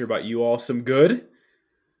 Not sure about you all. Some good,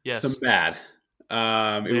 yes, some bad.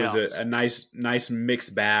 It was a nice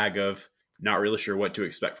mixed bag of not really sure what to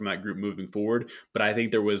expect from that group moving forward, but I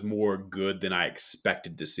think there was more good than I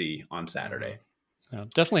expected to see on Saturday. Yeah,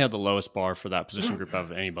 definitely had the lowest bar for that position group out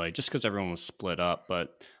of anybody, just because everyone was split up.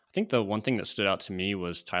 But I think the one thing that stood out to me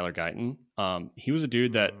was Tyler Guyton. He was a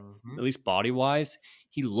dude that, at least body-wise,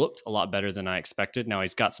 he looked a lot better than I expected. Now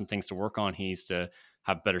he's got some things to work on. He needs to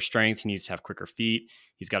have better strength. He needs to have quicker feet.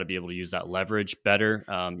 He's got to be able to use that leverage better.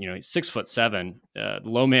 He's 6'7". The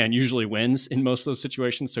low man usually wins in most of those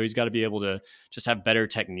situations, so he's got to be able to just have better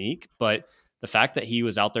technique. But the fact that he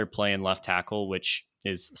was out there playing left tackle, which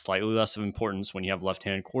is slightly less of importance when you have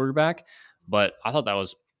left-handed quarterback, but I thought that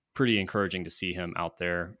was pretty encouraging to see him out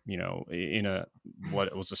there, in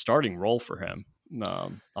what was a starting role for him.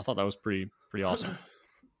 I thought that was pretty awesome.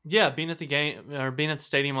 Yeah, being at the game or being at the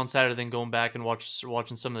stadium on Saturday, then going back and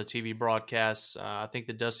watching some of the TV broadcasts, I think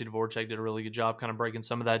that Dusty Dvorak did a really good job kind of breaking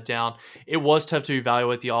some of that down. It was tough to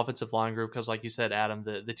evaluate the offensive line group because, like you said, Adam,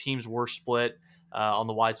 the teams were split. On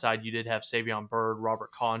the wide side, you did have Savion Byrd, Robert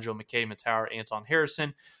Conjo, McKay Matauer, Anton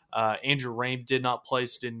Harrison. Andrew Rain did not play,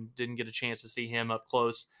 so didn't get a chance to see him up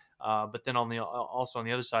close. But then also on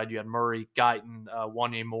the other side, you had Murray, Guyton,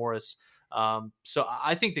 Wanya Morris. So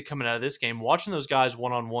I think that coming out of this game, watching those guys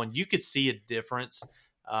one-on-one, you could see a difference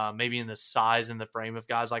maybe in the size and the frame of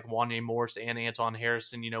guys like Wanya Morris and Anton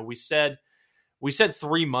Harrison. We said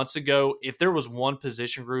 3 months ago, if there was one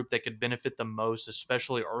position group that could benefit the most,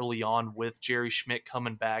 especially early on with Jerry Schmidt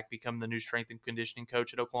coming back, becoming the new strength and conditioning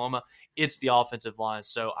coach at Oklahoma, it's the offensive line.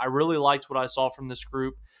 So I really liked what I saw from this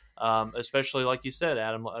group, especially like you said,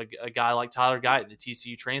 Adam, a guy like Tyler Guyton, the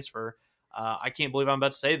TCU transfer. I can't believe I'm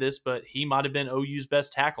about to say this, but he might have been OU's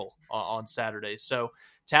best tackle on Saturday. So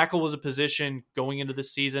tackle was a position going into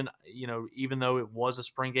this season, even though it was a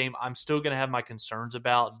spring game, I'm still going to have my concerns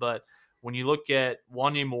about. But when you look at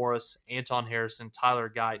Wanya Morris, Anton Harrison, Tyler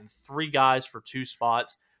Guyton, 3 guys for 2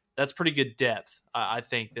 spots, that's pretty good depth, I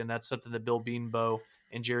think. Then that's something that Bill Beanbo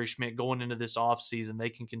and Jerry Schmidt going into this offseason,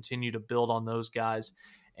 they can continue to build on those guys.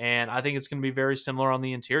 And I think it's going to be very similar on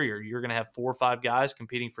the interior. You're going to have 4 or 5 guys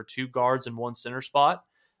competing for 2 guards and 1 center spot.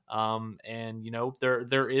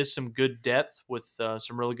 There is some good depth with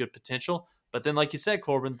some really good potential. But then, like you said,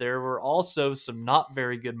 Corbin, there were also some not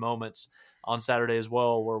very good moments on Saturday as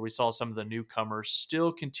well, where we saw some of the newcomers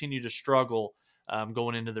still continue to struggle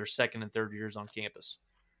going into their second and third years on campus.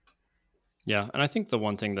 Yeah, and I think the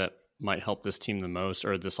one thing that might help this team the most,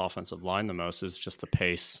 or this offensive line the most, is just the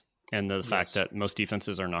pace and the fact that most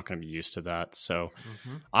defenses are not going to be used to that. So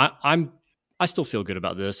I still feel good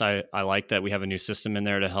about this. I like that we have a new system in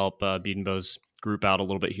there to help Beanbo's group out a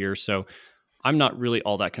little bit here. So I'm not really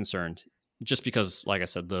all that concerned, just because, like I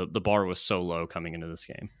said, the bar was so low coming into this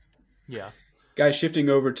game. Yeah. Guys, shifting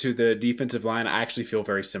over to the defensive line, I actually feel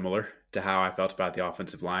very similar to how I felt about the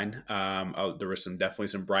offensive line. There were definitely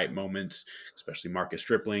some bright moments, especially Marcus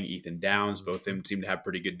Stripling, Ethan Downs. Both of them seemed to have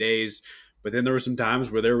pretty good days. But then there were some times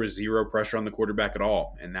where there was zero pressure on the quarterback at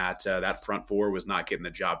all, and that front 4 was not getting the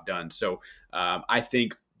job done. So I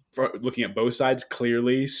think looking at both sides,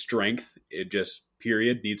 clearly strength, it just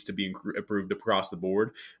period needs to be improved across the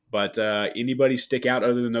board. But anybody stick out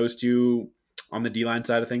other than those 2 on the D-line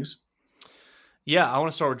side of things? Yeah, I want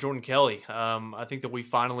to start with Jordan Kelly. I think that we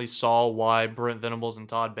finally saw why Brent Venables and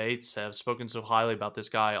Todd Bates have spoken so highly about this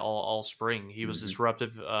guy all spring. He was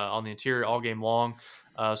disruptive on the interior all game long.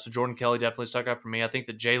 So Jordan Kelly definitely stuck out for me. I think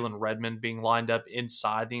that Jalen Redmond being lined up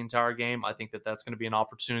inside the entire game, I think that that's going to be an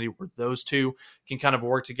opportunity where those 2 can kind of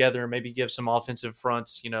work together and maybe give some offensive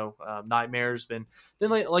fronts, nightmares. Then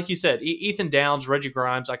like you said, Ethan Downs, Reggie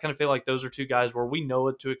Grimes, I kind of feel like those are 2 guys where we know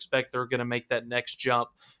what to expect. They're going to make that next jump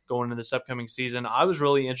going into this upcoming season. I was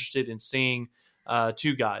really interested in seeing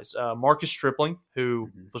two guys. Marcus Stripling, who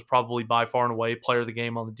was probably by far and away player of the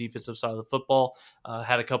game on the defensive side of the football,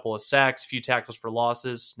 had a couple of sacks, a few tackles for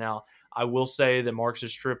losses. Now, I will say that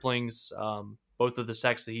Marcus Stripling's, both of the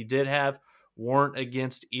sacks that he did have weren't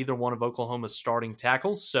against either one of Oklahoma's starting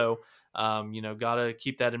tackles. So, got to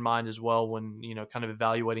keep that in mind as well when, kind of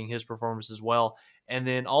evaluating his performance as well. And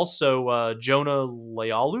then also Jonah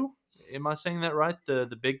Lealu. Am I saying that right?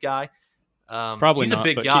 The big guy. Probably he's not, a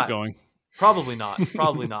big but guy. keep going. Probably not.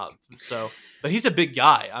 Probably not. So, but he's a big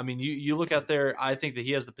guy. I mean, you look out there, I think that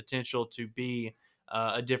he has the potential to be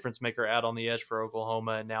a difference maker out on the edge for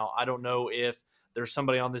Oklahoma. Now, I don't know if there's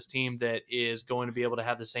somebody on this team that is going to be able to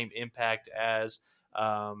have the same impact as,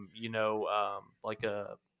 like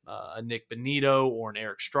a Nick Benito or an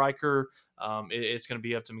Eric Stryker. It's going to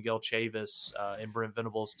be up to Miguel Chavis and Brent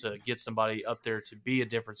Venables to get somebody up there to be a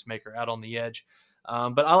difference maker out on the edge.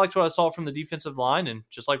 But I liked what I saw from the defensive line, and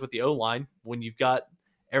just like with the O-line, when you've got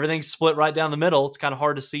everything split right down the middle, it's kind of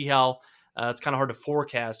hard to see how it's kind of hard to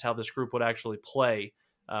forecast how this group would actually play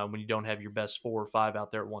when you don't have your best 4 or 5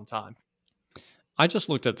 out there at one time. I just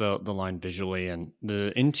looked at the line visually, and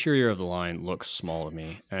the interior of the line looks small to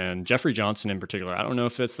me. And Jeffrey Johnson in particular, I don't know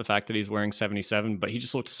if it's the fact that he's wearing 77, but he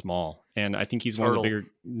just looks small. And I think he's one of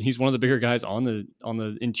the bigger guys on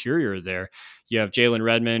the interior there. You have Jalen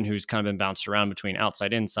Redmond, who's kind of been bounced around between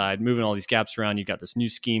outside, inside, moving all these gaps around. You've got this new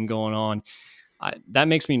scheme going on. That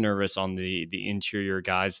makes me nervous on the interior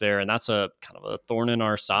guys there. And that's a kind of a thorn in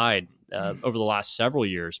our side over the last several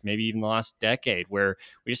years, maybe even the last decade, where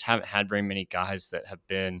we just haven't had very many guys that have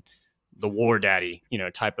been the war daddy,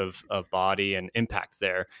 type of body and impact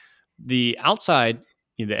there. The outside,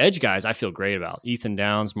 the edge guys, I feel great about. Ethan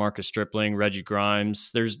Downs, Marcus Stripling, Reggie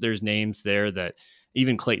Grimes. There's names there that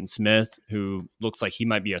even Clayton Smith, who looks like he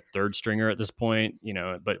might be a third stringer at this point,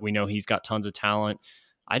 but we know he's got tons of talent.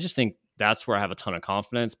 I just think that's where I have a ton of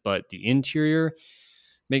confidence, but the interior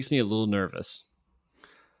makes me a little nervous.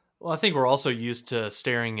 Well, I think we're also used to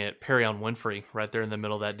staring at Perion Winfrey right there in the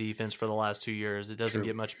middle of that defense for the last 2 years. It doesn't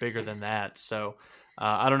get much bigger than that. So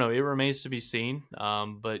I don't know. It remains to be seen.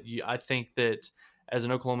 But I think that as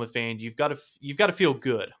an Oklahoma fan, you've got to feel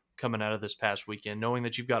good coming out of this past weekend, knowing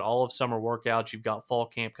that you've got all of summer workouts, you've got fall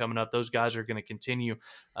camp coming up. Those guys are going to continue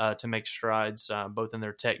to make strides, both in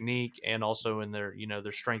their technique and also in their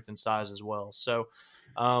strength and size as well. So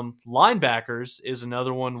linebackers is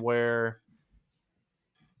another one where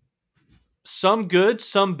some good,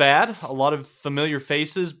 some bad, a lot of familiar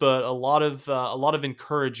faces, but a lot of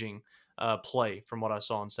encouraging play from what I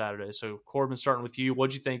saw on Saturday. So Corbin, starting with you,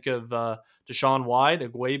 what'd you think of Deshaun White,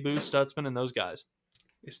 Agwebu, Stutzman, and those guys?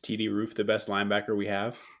 Is TD Roof the best linebacker we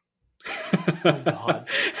have? Oh God!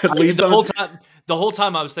 At least the whole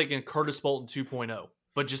time I was thinking Curtis Bolton 2.0,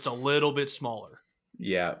 but just a little bit smaller.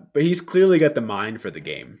 Yeah, but he's clearly got the mind for the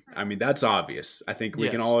game. I mean, that's obvious. I think we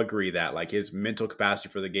can all agree that, like, his mental capacity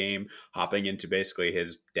for the game, hopping into basically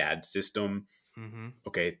his dad's system. Mm-hmm.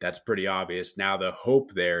 Okay, that's pretty obvious. Now the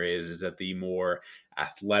hope there is that the more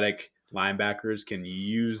athletic linebackers can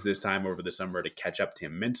use this time over the summer to catch up to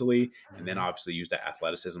him mentally, and then obviously use that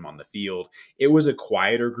athleticism on the field. It was a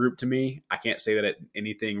quieter group to me. I can't say that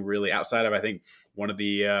anything really outside of, I think one of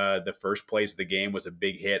the first plays of the game was a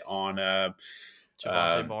big hit on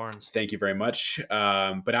Javonte Barnes. Thank you very much.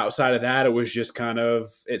 But outside of that, it was just kind of,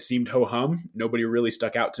 it seemed ho-hum. Nobody really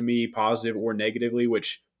stuck out to me positive or negatively,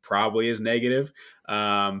 which probably is negative.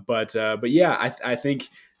 But yeah, I think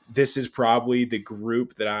this is probably the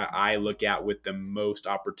group that I look at with the most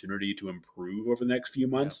opportunity to improve over the next few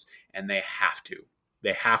months. And they have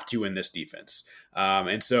to in this defense.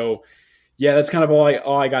 And so, yeah, that's kind of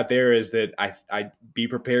all I got there is that I be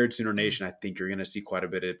prepared, Sooner Nation. I think you're going to see quite a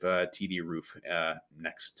bit of TD Roof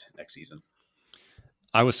next season.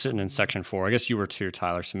 I was sitting in section 4. I guess you were too,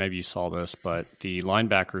 Tyler, so maybe you saw this, but the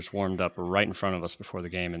linebackers warmed up right in front of us before the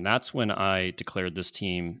game, and that's when I declared this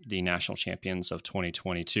team the national champions of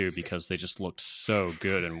 2022 because they just looked so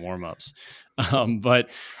good in warm-ups. But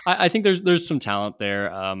I think there's some talent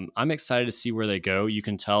there. I'm excited to see where they go. You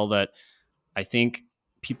can tell that I think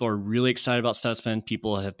people are really excited about Stutzman.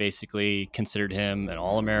 People have basically considered him an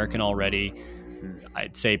All-American already.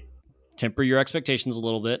 I'd say temper your expectations a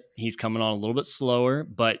little bit. He's coming on a little bit slower,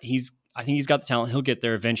 but I think he's got the talent. He'll get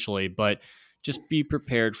there eventually, but just be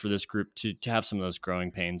prepared for this group to have some of those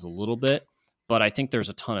growing pains a little bit. But I think there's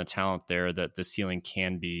a ton of talent there that the ceiling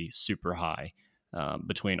can be super high.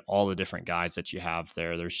 Between all the different guys that you have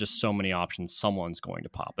there. There's just so many options. Someone's going to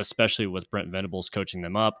pop, especially with Brent Venables coaching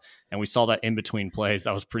them up. And we saw that in between plays.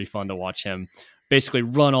 That was pretty fun to watch him basically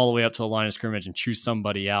run all the way up to the line of scrimmage and choose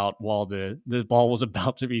somebody out while the ball was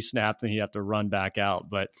about to be snapped and he'd have to run back out.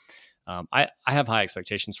 But I have high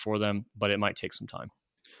expectations for them, but it might take some time.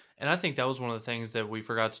 And I think that was one of the things that we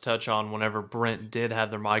forgot to touch on whenever Brent did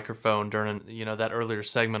have their microphone during, that earlier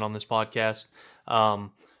segment on this podcast.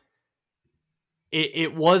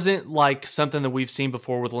 It wasn't like something that we've seen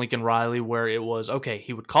before with Lincoln Riley where it was, okay,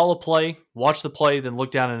 he would call a play, watch the play, then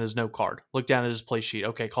look down at his note card, look down at his play sheet.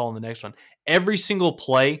 Okay, call on the next one. Every single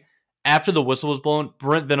play after the whistle was blown,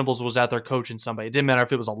 Brent Venables was out there coaching somebody. It didn't matter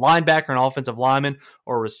if it was a linebacker, an offensive lineman,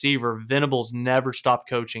 or a receiver. Venables never stopped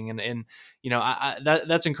coaching. And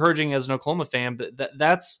that's encouraging as an Oklahoma fan, but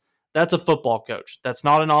that's a football coach. That's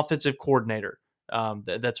not an offensive coordinator.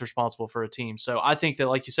 That's responsible for a team. So I think that,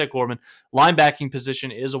 like you said, Corbin, linebacking position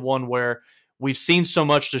is a one where we've seen so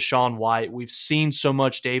much Deshaun White. We've seen so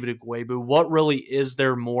much David Ugwoegbu. What really is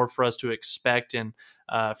there more for us to expect and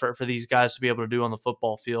for these guys to be able to do on the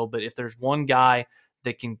football field? But if there's one guy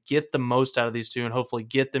that can get the most out of these two and hopefully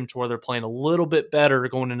get them to where they're playing a little bit better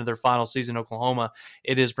going into their final season in Oklahoma,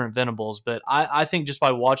 it is Brent Venables. But I think just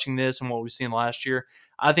by watching this and what we've seen last year,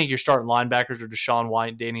 I think your starting linebackers are Deshaun White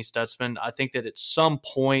and Danny Stutzman. I think that at some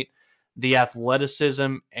point the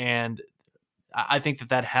athleticism and I think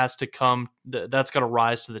that has to come. That's got to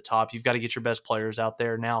rise to the top. You've got to get your best players out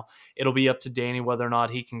there. Now it'll be up to Danny whether or not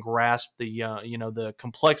he can grasp the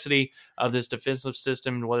complexity of this defensive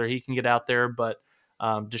system and whether he can get out there. But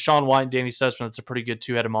Deshaun White and Danny Stutzman, that's a pretty good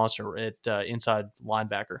two-headed monster at inside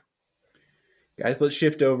linebacker. Guys, let's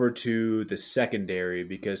shift over to the secondary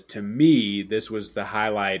because to me, this was the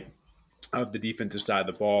highlight of the defensive side of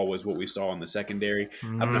the ball was what we saw in the secondary. I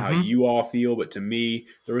don't know how you all feel, but to me,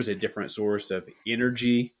 there was a different source of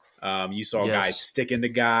energy. You saw guys sticking to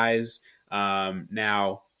guys.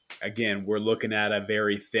 Now, again, we're looking at a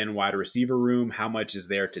very thin wide receiver room. How much is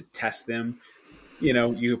there to test them? You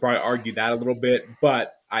could probably argue that a little bit,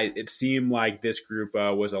 but it seemed like this group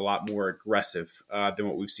was a lot more aggressive than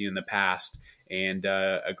what we've seen in the past. And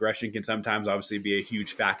aggression can sometimes obviously be a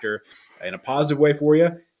huge factor in a positive way for you.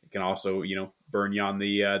 It can also, burn you on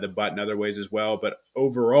the butt in other ways as well. But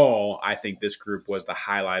overall, I think this group was the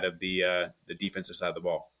highlight of the defensive side of the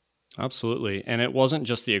ball. Absolutely. And it wasn't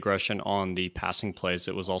just the aggression on the passing plays.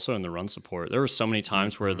 It was also in the run support. There were so many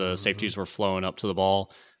times where the safeties were flowing up to the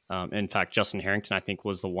ball. In fact, Justin Harrington, I think,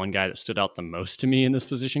 was the one guy that stood out the most to me in this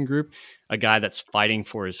position group, a guy that's fighting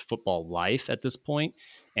for his football life at this point.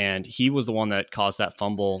 And he was the one that caused that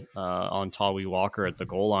fumble on Tawee Walker at the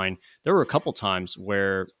goal line. There were a couple times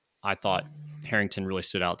where I thought Harrington really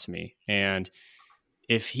stood out to me. And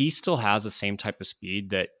if he still has the same type of speed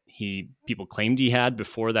that people claimed he had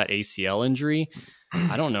before that ACL injury,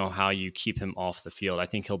 I don't know how you keep him off the field. I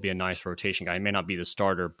think he'll be a nice rotation guy. He may not be the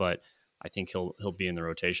starter, but I think he'll be in the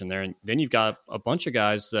rotation there. And then you've got a bunch of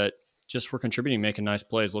guys that just were contributing, making nice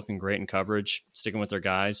plays, looking great in coverage, sticking with their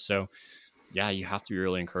guys. So, yeah, you have to be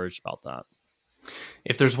really encouraged about that.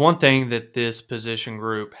 If there's one thing that this position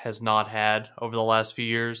group has not had over the last few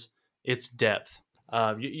years, it's depth.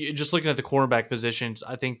 Just looking at the cornerback positions,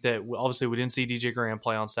 I think that obviously we didn't see DJ Graham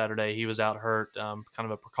play on Saturday. He was out hurt, kind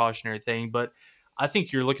of a precautionary thing. But I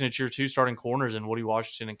think you're looking at your two starting corners in Woody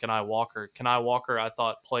Washington and Kenai Walker. Kenai Walker, I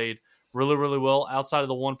thought, played really, really well outside of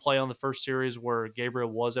the one play on the first series where Gabriel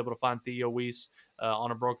was able to find Theo Weiss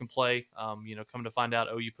on a broken play. Coming to find out,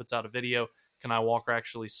 OU puts out a video. Kenai Walker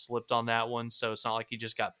actually slipped on that one, so it's not like he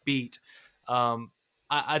just got beat.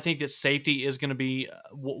 I think that safety is going to be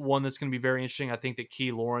one that's going to be very interesting. I think that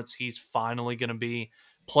Key Lawrence, he's finally going to be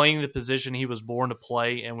playing the position he was born to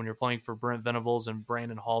play, and when you're playing for Brent Venables and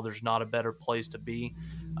Brandon Hall, there's not a better place to be.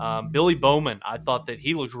 Billy Bowman, I thought that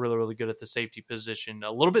he looked really, really good at the safety position.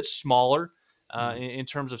 A little bit smaller in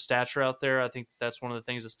terms of stature out there. I think that's one of the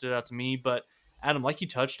things that stood out to me. But, Adam, like you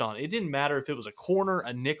touched on, it didn't matter if it was a corner,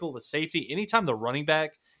 a nickel, a safety. Anytime the running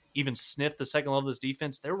back even sniffed the second level of this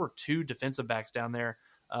defense, there were two defensive backs down there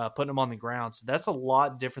putting them on the ground. So that's a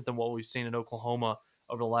lot different than what we've seen in Oklahoma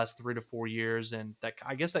over the last 3 to 4 years. And that,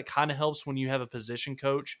 I guess that kind of helps when you have a position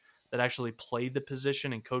coach that actually played the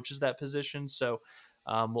position and coaches that position. So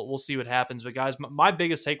we'll see what happens. But guys, my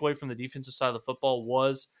biggest takeaway from the defensive side of the football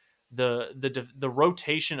was the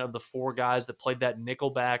rotation of the four guys that played that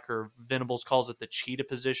nickelback, or Venables calls it the cheetah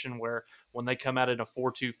position, where when they come out in a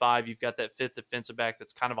 4-2-5, you've got that fifth defensive back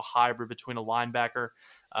that's kind of a hybrid between a linebacker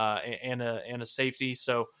and a safety.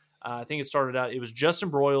 So I think it started out, it was Justin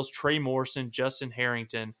Broyles, Trey Morrison, Justin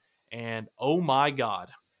Harrington, and oh my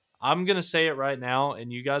God, I'm going to say it right now,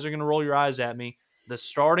 and you guys are going to roll your eyes at me, the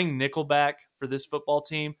starting nickelback for this football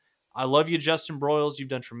team. I love you, Justin Broyles. You've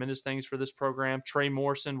done tremendous things for this program. Trey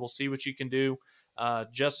Morrison, we'll see what you can do.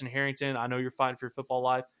 Justin Harrington, I know you're fighting for your football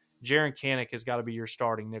life. Jaron Kanak has got to be your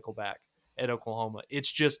starting nickelback. at Oklahoma.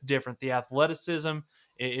 It's just different. The athleticism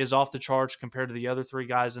is off the charts compared to the other three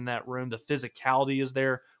guys in that room. The physicality is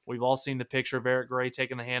there. We've all seen the picture of Eric Gray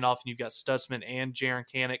taking the handoff, and you've got Stutzman and Jaren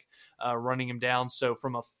Kanak running him down. So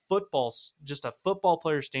from a football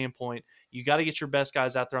player standpoint, you got to get your best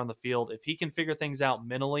guys out there on the field. If he can figure things out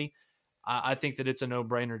mentally, I think that it's a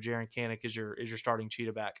no-brainer. Jaren Kanak is your starting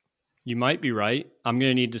cheetah back. You might be right. I'm going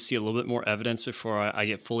to need to see a little bit more evidence before I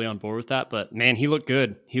get fully on board with that. But man, he looked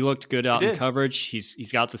good. He looked good out in coverage.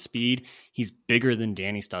 He's got the speed. He's bigger than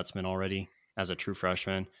Danny Stutzman already as a true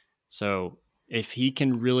freshman. So if he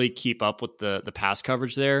can really keep up with the pass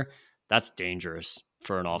coverage there, that's dangerous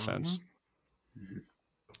for an offense.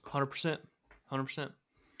 100%. 100%.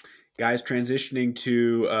 Guys, transitioning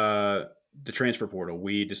to the transfer portal.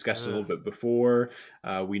 We discussed a little bit before.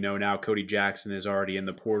 We know now Cody Jackson is already in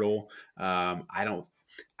the portal.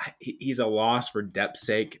 He's a loss for depth's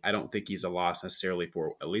sake. I don't think he's a loss necessarily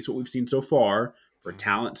for at least what we've seen so far for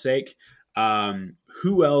talent's sake.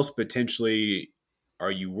 Who else potentially are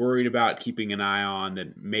you worried about keeping an eye on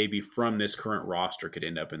that maybe from this current roster could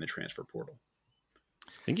end up in the transfer portal?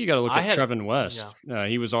 I think you got to look at Trevin West. Yeah.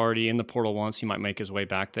 He was already in the portal once. He might make his way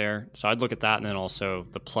back there. So I'd look at that, and then also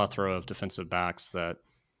the plethora of defensive backs that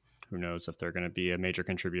who knows if they're going to be a major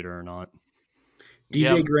contributor or not.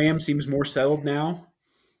 DJ Graham seems more settled now,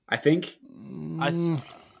 I think. It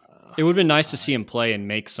would have been nice to see him play and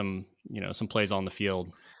make some plays on the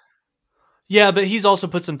field. Yeah, but he's also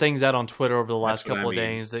put some things out on Twitter over the last couple of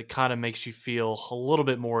days that kind of makes you feel a little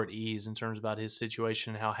bit more at ease in terms about his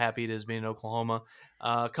situation and how happy it is being in Oklahoma.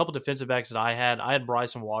 A couple defensive backs that I had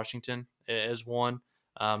Bryson Washington as one.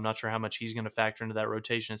 I'm not sure how much he's going to factor into that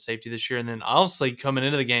rotation at safety this year. And then honestly, coming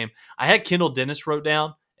into the game, I had Kendall Dennis wrote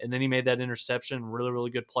down, and then he made that interception. Really,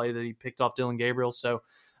 really good play that he picked off Dylan Gabriel. So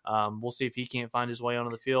we'll see if he can't find his way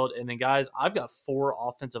onto the field. And then, guys, I've got 4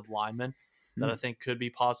 offensive linemen that I think could be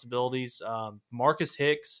possibilities. Marcus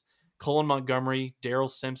Hicks, Colin Montgomery, Daryl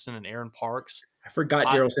Simpson, and Aaron Parks. I forgot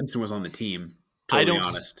Daryl Simpson was on the team, to be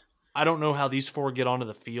honest. I don't know how these 4 get onto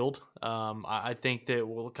the field. I think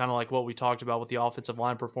that kind of like what we talked about with the offensive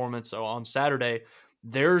line performance on Saturday,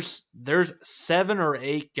 there's 7 or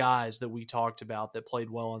 8 guys that we talked about that played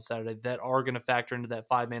well on Saturday that are going to factor into that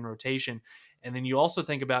 5-man rotation. And then you also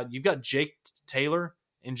think about, you've got Jake Taylor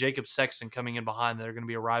and Jacob Sexton coming in behind that are going to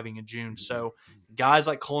be arriving in June. So guys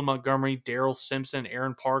like Colin Montgomery, Daryl Simpson,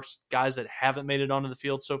 Aaron Parks, guys that haven't made it onto the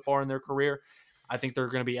field so far in their career, I think they're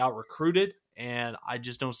going to be out-recruited, and I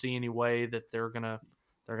just don't see any way that they're going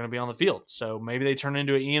to be on the field. So maybe they turn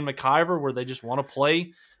into an Ian McIver where they just want to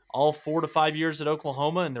play all 4 to 5 years at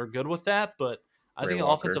Oklahoma, and they're good with that. But I think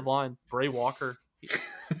offensive line, Bray Walker,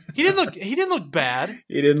 he didn't look bad.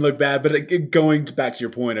 He didn't look bad, but going back to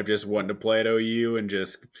your point of just wanting to play at OU and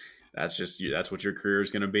that's what your career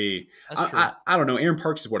is going to be. I don't know. Aaron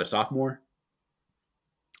Parks is a sophomore?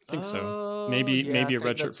 I think so. Maybe a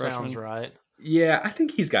redshirt freshman. Sounds right. Yeah, I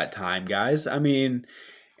think he's got time, guys. I mean,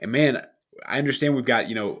 and man, I understand we've got,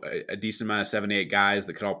 a decent amount of 7, 8 guys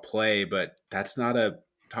that could all play, but that's not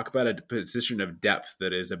talk about a position of depth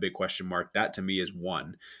that is a big question mark. That to me is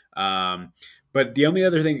one. But the only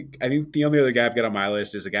other thing, I think the only other guy I've got on my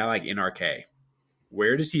list is a guy like NRK.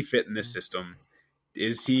 Where does he fit in this system?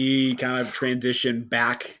 Is he kind of transition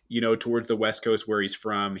back, towards the West Coast where he's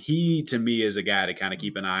from? He, to me, is a guy to kind of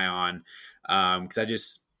keep an eye on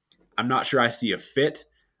because I'm not sure I see a fit.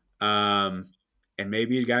 And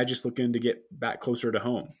maybe a guy just looking to get back closer to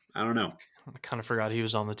home. I don't know. I kind of forgot he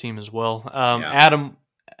was on the team as well. Adam,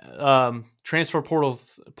 transfer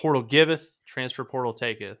portal giveth, transfer portal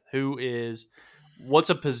taketh.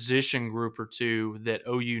 What's a position group or two that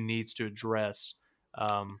OU needs to address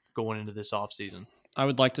going into this offseason? I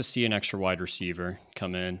would like to see an extra wide receiver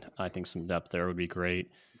come in. I think some depth there would be great.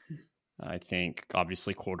 I think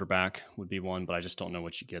obviously quarterback would be one, but I just don't know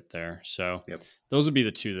what you get there. So Those would be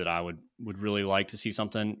the 2 that I would really like to see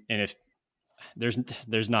something. And if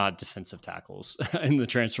there's not defensive tackles in the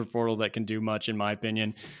transfer portal that can do much, in my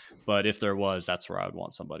opinion, but if there was, that's where I would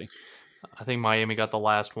want somebody. I think Miami got the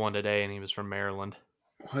last one today, and he was from Maryland.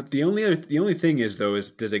 Well, the only thing is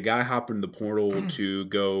does a guy hop in the portal to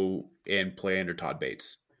go and play under Todd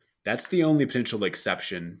Bates? That's the only potential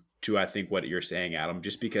exception to, I think, what you're saying, Adam.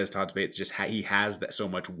 Just because Todd Bates he has that so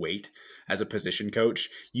much weight as a position coach,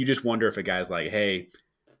 you just wonder if a guy's like, hey,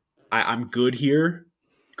 I'm good here.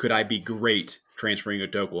 Could I be great transferring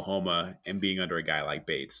to Oklahoma and being under a guy like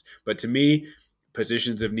Bates? But to me,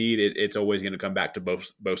 positions of need, it's always going to come back to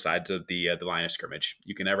both sides of the line of scrimmage.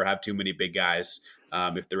 You can never have too many big guys.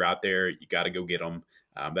 If they're out there, you got to go get them.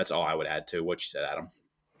 That's all I would add to what you said, Adam.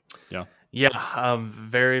 Yeah. Yeah,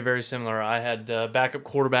 very, very similar. I had backup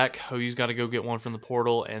quarterback. OU's got to go get one from the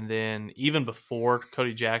portal. And then even before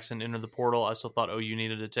Cody Jackson entered the portal, I still thought OU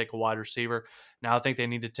needed to take a wide receiver. Now I think they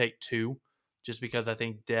need to take two, just because I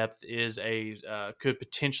think depth is could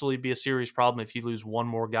potentially be a serious problem if you lose one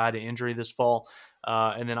more guy to injury this fall.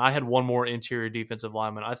 And then I had one more interior defensive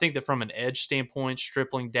lineman. I think that from an edge standpoint,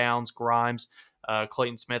 Stripling, Downs, Grimes,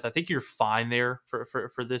 Clayton Smith, I think you're fine there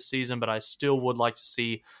for this season, but I still would like to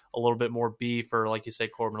see a little bit more beef, or like you say,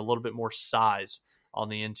 Corbin, a little bit more size on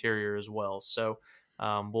the interior as well. So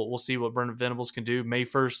we'll see what Brent Venables can do. May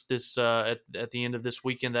 1st, this at the end of this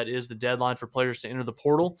weekend, that is the deadline for players to enter the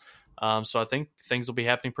portal. So I think things will be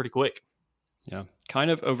happening pretty quick. Yeah,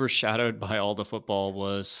 kind of overshadowed by all the football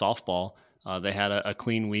was softball. They had a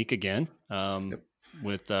clean week again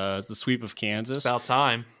with the sweep of Kansas. It's about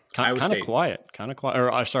time. Kind of quiet.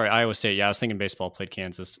 Or sorry, Iowa State. Yeah, I was thinking baseball played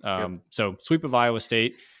Kansas. So sweep of Iowa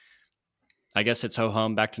State. I guess it's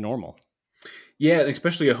ho-hum back to normal. Yeah, and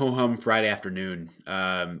especially a ho-hum Friday afternoon,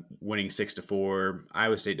 winning 6-4.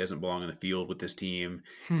 Iowa State doesn't belong in the field with this team.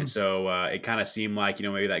 And so it kind of seemed like,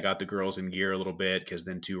 maybe that got the girls in gear a little bit, because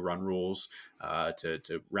then 2 run rules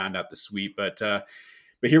to round out the sweep.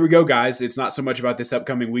 But here we go, guys. It's not so much about this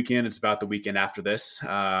upcoming weekend. It's about the weekend after this,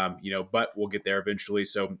 but we'll get there eventually.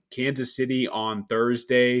 So Kansas City on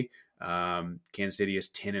Thursday. Kansas City is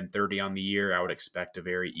 10-30 on the year. I would expect a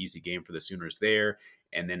very easy game for the Sooners there.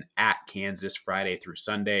 And then at Kansas Friday through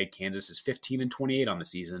Sunday. Kansas is 15-28 on the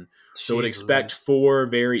season. So would expect 4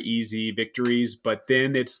 very easy victories. But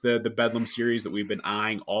then it's the Bedlam series that we've been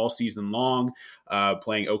eyeing all season long,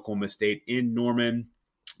 playing Oklahoma State in Norman.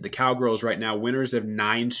 The Cowgirls right now, winners of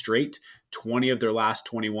 9 straight, 20 of their last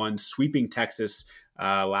 21, sweeping Texas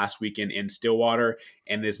last weekend in Stillwater.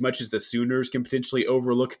 And as much as the Sooners can potentially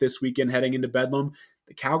overlook this weekend heading into Bedlam,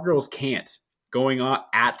 the Cowgirls can't, going on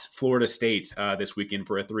at Florida State this weekend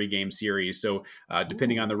for a 3-game series. So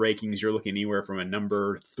depending on the rankings, you're looking anywhere from a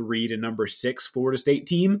number 3 to number 6 Florida State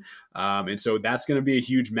team. And so that's going to be a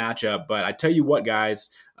huge matchup. But I tell you what, guys,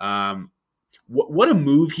 what a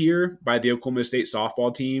move here by the Oklahoma State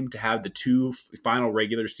softball team to have the 2 final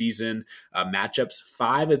regular season matchups.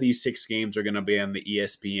 5 of these 6 games are going to be on the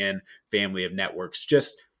ESPN family of networks.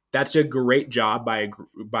 That's a great job by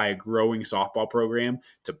a growing softball program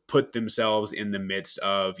to put themselves in the midst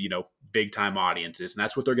of, big time audiences. And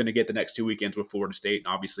that's what they're going to get the next 2 weekends with Florida State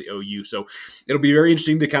and obviously OU. So it'll be very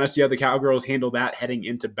interesting to kind of see how the Cowgirls handle that heading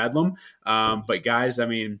into Bedlam. But guys,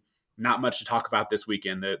 not much to talk about this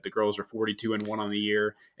weekend. The girls are 42-1 on the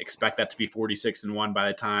year. Expect that to be 46-1 by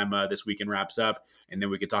the time this weekend wraps up, and then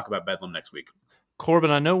we could talk about Bedlam next week.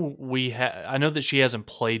 Corbin, I know I know that she hasn't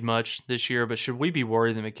played much this year, but should we be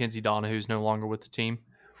worried that Mackenzie Donahue is no longer with the team?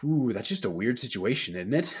 Ooh, that's just a weird situation,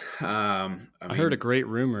 isn't it? I heard a great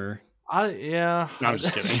rumor. No, I'm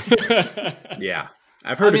just kidding. Yeah.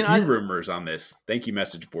 I've heard a few rumors on this. Thank you,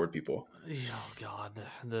 message board people. Oh God,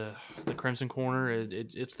 the Crimson Corner.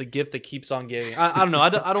 It's the gift that keeps on giving. I don't know. I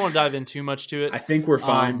don't want to dive in too much to it. I think we're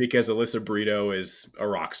fine because Alyssa Brito is a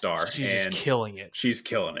rock star. She's just killing it. She's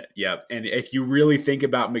killing it. Yep. And if you really think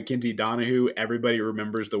about Mackenzie Donahue, everybody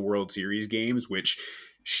remembers the World Series games, which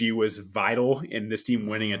she was vital in this team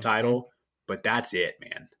winning a title. But that's it,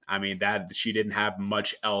 man. That she didn't have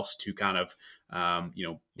much else to kind of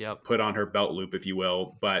put on her belt loop, if you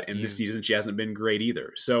will. But in this season, she hasn't been great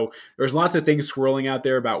either. So there's lots of things swirling out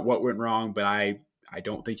there about what went wrong, but I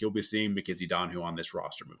don't think you'll be seeing Mackenzie Donahue on this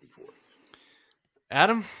roster moving forward.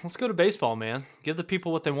 Adam, let's go to baseball, man. Give the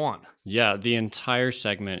people what they want. Yeah, the entire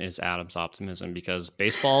segment is Adam's optimism because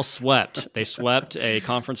baseball swept. They swept a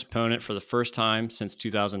conference opponent for the first time since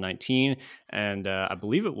 2019, and I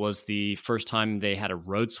believe it was the first time they had a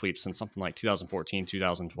road sweep since something like 2014,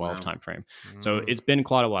 2012 timeframe. So it's been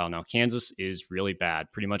quite a while now. Kansas is really bad.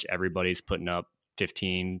 Pretty much everybody's putting up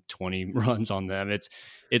 15, 20 runs on them.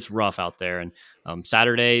 It's rough out there. And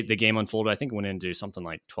Saturday, the game unfolded. I think it went into something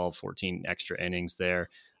like 12, 14 extra innings there.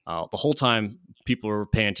 The whole time, people were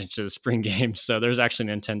paying attention to the spring games. So there's actually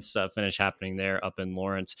an intense finish happening there up in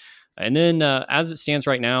Lawrence. And then as it stands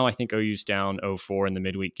right now, I think OU's down 0-4 in the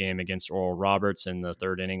midweek game against Oral Roberts in the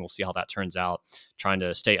 3rd inning. We'll see how that turns out, trying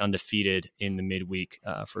to stay undefeated in the midweek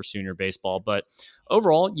for Sooner baseball. But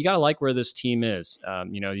overall, you got to like where this team is.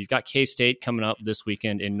 You've got K-State coming up this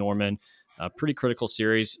weekend in Norman. A pretty critical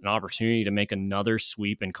series, an opportunity to make another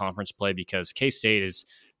sweep in conference play because K-State is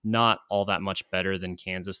not all that much better than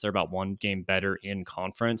Kansas. They're about 1 game better in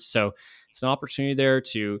conference. So it's an opportunity there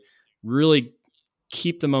to really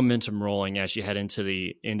keep the momentum rolling as you head into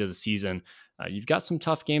the end of the season. You've got some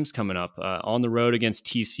tough games coming up on the road against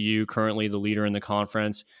TCU, currently the leader in the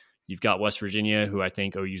conference. You've got West Virginia, who I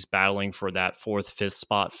think OU's battling for that 4th, 5th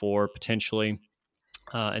spot for potentially.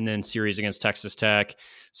 And then series against Texas Tech.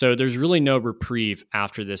 So there's really no reprieve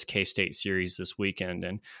after this K-State series this weekend.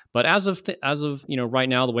 But as of right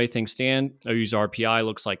now, the way things stand, OU's RPI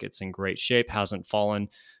looks like it's in great shape. Hasn't fallen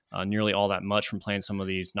nearly all that much from playing some of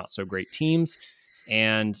these not so great teams.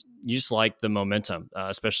 And you just like the momentum,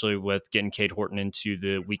 especially with getting Cade Horton into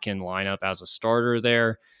the weekend lineup as a starter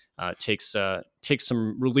there. Takes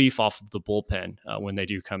some relief off of the bullpen when they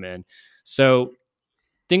do come in. So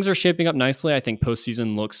things are shaping up nicely. I think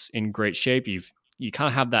postseason looks in great shape. You kind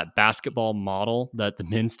of have that basketball model that the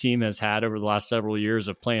men's team has had over the last several years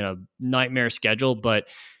of playing a nightmare schedule, but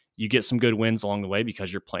you get some good wins along the way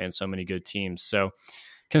because you're playing so many good teams. So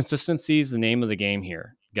consistency is the name of the game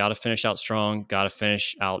here. Got to finish out strong. Got to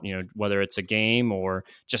finish out, whether it's a game or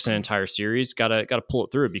just an entire series. Got to pull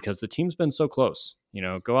it through because the team's been so close.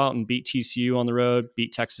 Go out and beat TCU on the road,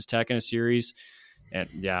 beat Texas Tech in a series. And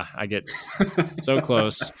yeah, I get so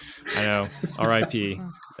close. I know, RIP.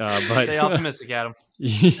 But stay optimistic, Adam.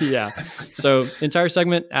 Yeah. So entire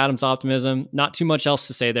segment, Adam's optimism. Not too much else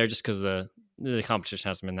to say there, just because the competition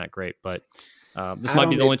hasn't been that great. But this might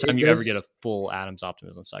be the only time you ever get a full Adam's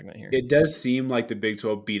optimism segment here. It does seem like the Big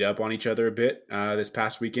 12 beat up on each other a bit this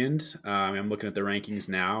past weekend. I'm looking at the rankings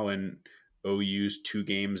now, and OU's 2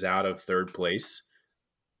 games out of 3rd place.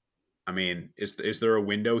 I mean, is there a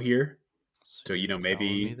window here? So,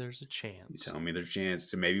 maybe there's a chance. Tell me there's a chance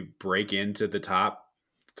to maybe break into the top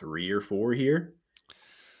 3 or 4 here.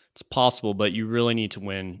 It's possible, but you really need to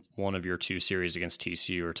win one of your 2 series against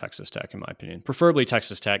TCU or Texas Tech, in my opinion. Preferably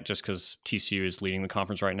Texas Tech, just because TCU is leading the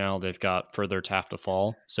conference right now. They've got further to have to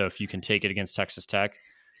fall. So if you can take it against Texas Tech,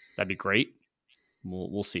 that'd be great.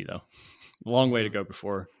 We'll see, though. Long way to go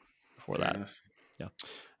before that. Enough. Yeah.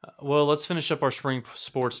 Well, let's finish up our spring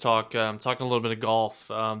sports talk. Talking a little bit of golf.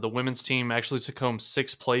 The women's team actually took home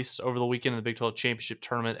 6th place over the weekend in the Big 12 Championship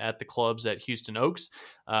Tournament at the clubs at Houston Oaks.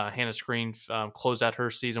 Hannah Screen closed out her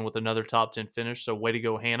season with another top 10 finish, so way to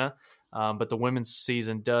go, Hannah. But the women's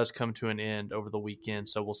season does come to an end over the weekend,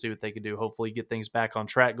 so we'll see what they can do. Hopefully get things back on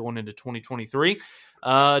track going into 2023.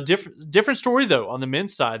 Different story, though, on the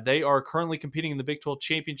men's side. They are currently competing in the Big 12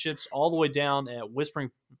 Championships all the way down at Whispering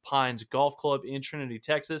Pines Golf Club in Trinity,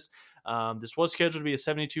 Texas. This was scheduled to be a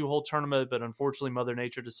 72-hole tournament, but unfortunately Mother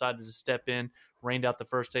Nature decided to step in, rained out the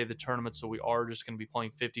first day of the tournament, so we are just going to be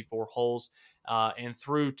playing 54 holes. And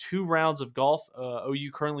through 2 rounds of golf, OU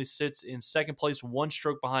currently sits in 2nd place, 1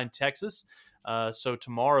 stroke behind Texas. So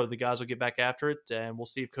tomorrow the guys will get back after it, and we'll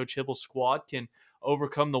see if Coach Hibble's squad can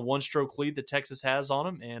overcome the 1-stroke lead that Texas has on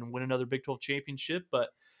them and win another Big 12 championship. But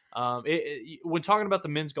when talking about the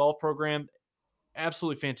men's golf program,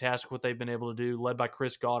 absolutely fantastic what they've been able to do, led by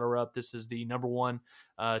Chris Gotterup. This is the number 1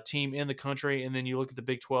 team in the country. And then you look at the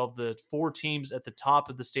Big 12, the 4 teams at the top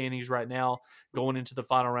of the standings right now going into the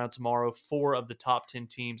final round tomorrow, 4 of the top 10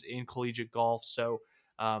 teams in collegiate golf. So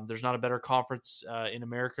there's not a better conference in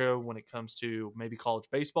America when it comes to maybe college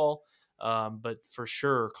baseball, but for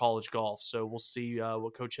sure college golf. So we'll see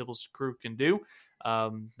what Coach Hibble's crew can do.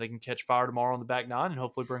 They can catch fire tomorrow on the back 9 and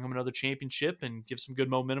hopefully bring them another championship and give some good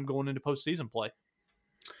momentum going into postseason play.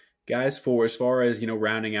 Guys, for as far as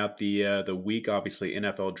rounding out the week, obviously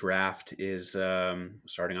NFL draft is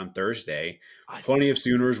starting on Thursday. Plenty of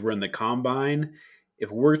Sooners were in the combine.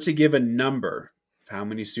 If we're to give a number of how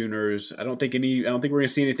many Sooners, I don't think we're going to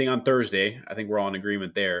see anything on Thursday. I think we're all in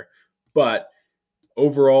agreement there. But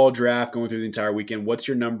overall draft going through the entire weekend, what's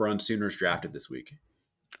your number on Sooners drafted this week?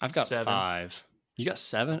 I've got 7. 5. You got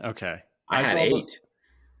 7? Okay. I had 8.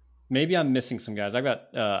 Maybe I'm missing some guys. I've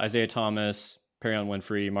got Isaiah Thomas, Perion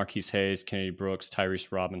Winfrey, Marquise Hayes, Kennedy Brooks,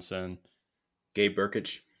 Tyrese Robinson, Gabe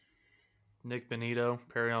Burkich, Nick Benito,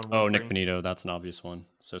 Perion Winfrey. Oh, Nick Benito. That's an obvious one.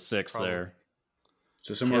 So 6 Probably. there.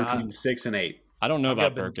 So somewhere between 6 and 8. I don't know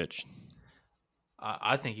about Burkich.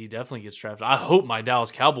 I think he definitely gets drafted. I hope my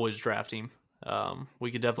Dallas Cowboys draft him.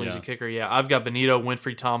 We could definitely use a kicker. Yeah, I've got Benito,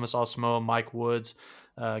 Winfrey, Thomas, Osmoa, Mike Woods,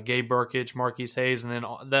 Gabe Burkich, Marquise Hayes, and then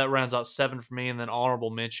that rounds out 7 for me. And then honorable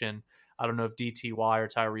mention, I don't know if DTY or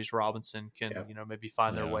Tyrese Robinson can maybe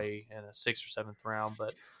find their way in a 6th or 7th round.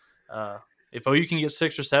 But if OU can get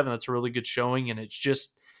 6 or 7, that's a really good showing, and it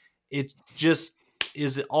just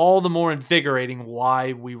is all the more invigorating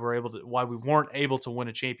why we weren't able to win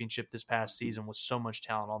a championship this past season with so much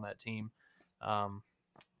talent on that team.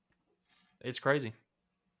 It's crazy.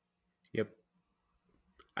 Yep.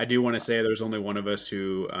 I do want to say there's only one of us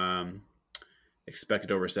who expected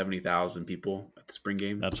over 70,000 people at the spring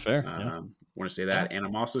game. That's fair. Want to say that. And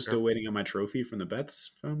I'm also still waiting on my trophy from the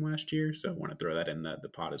bets from last year. So I want to throw that in the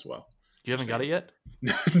pot as well. You haven't got it yet?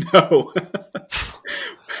 No.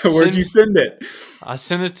 Where'd you send it? I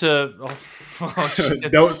sent it to.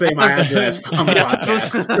 Don't say my address on the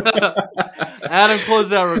podcast. Adam,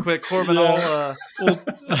 close out real quick. Corbin,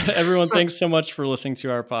 everyone, thanks so much for listening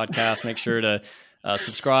to our podcast. Make sure to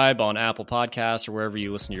subscribe on Apple Podcasts or wherever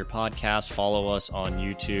you listen to your podcasts. Follow us on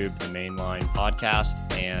YouTube, The Mainline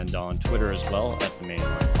Podcast, and on Twitter as well at The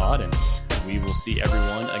Mainline Pod. And we will see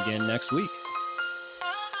everyone again next week.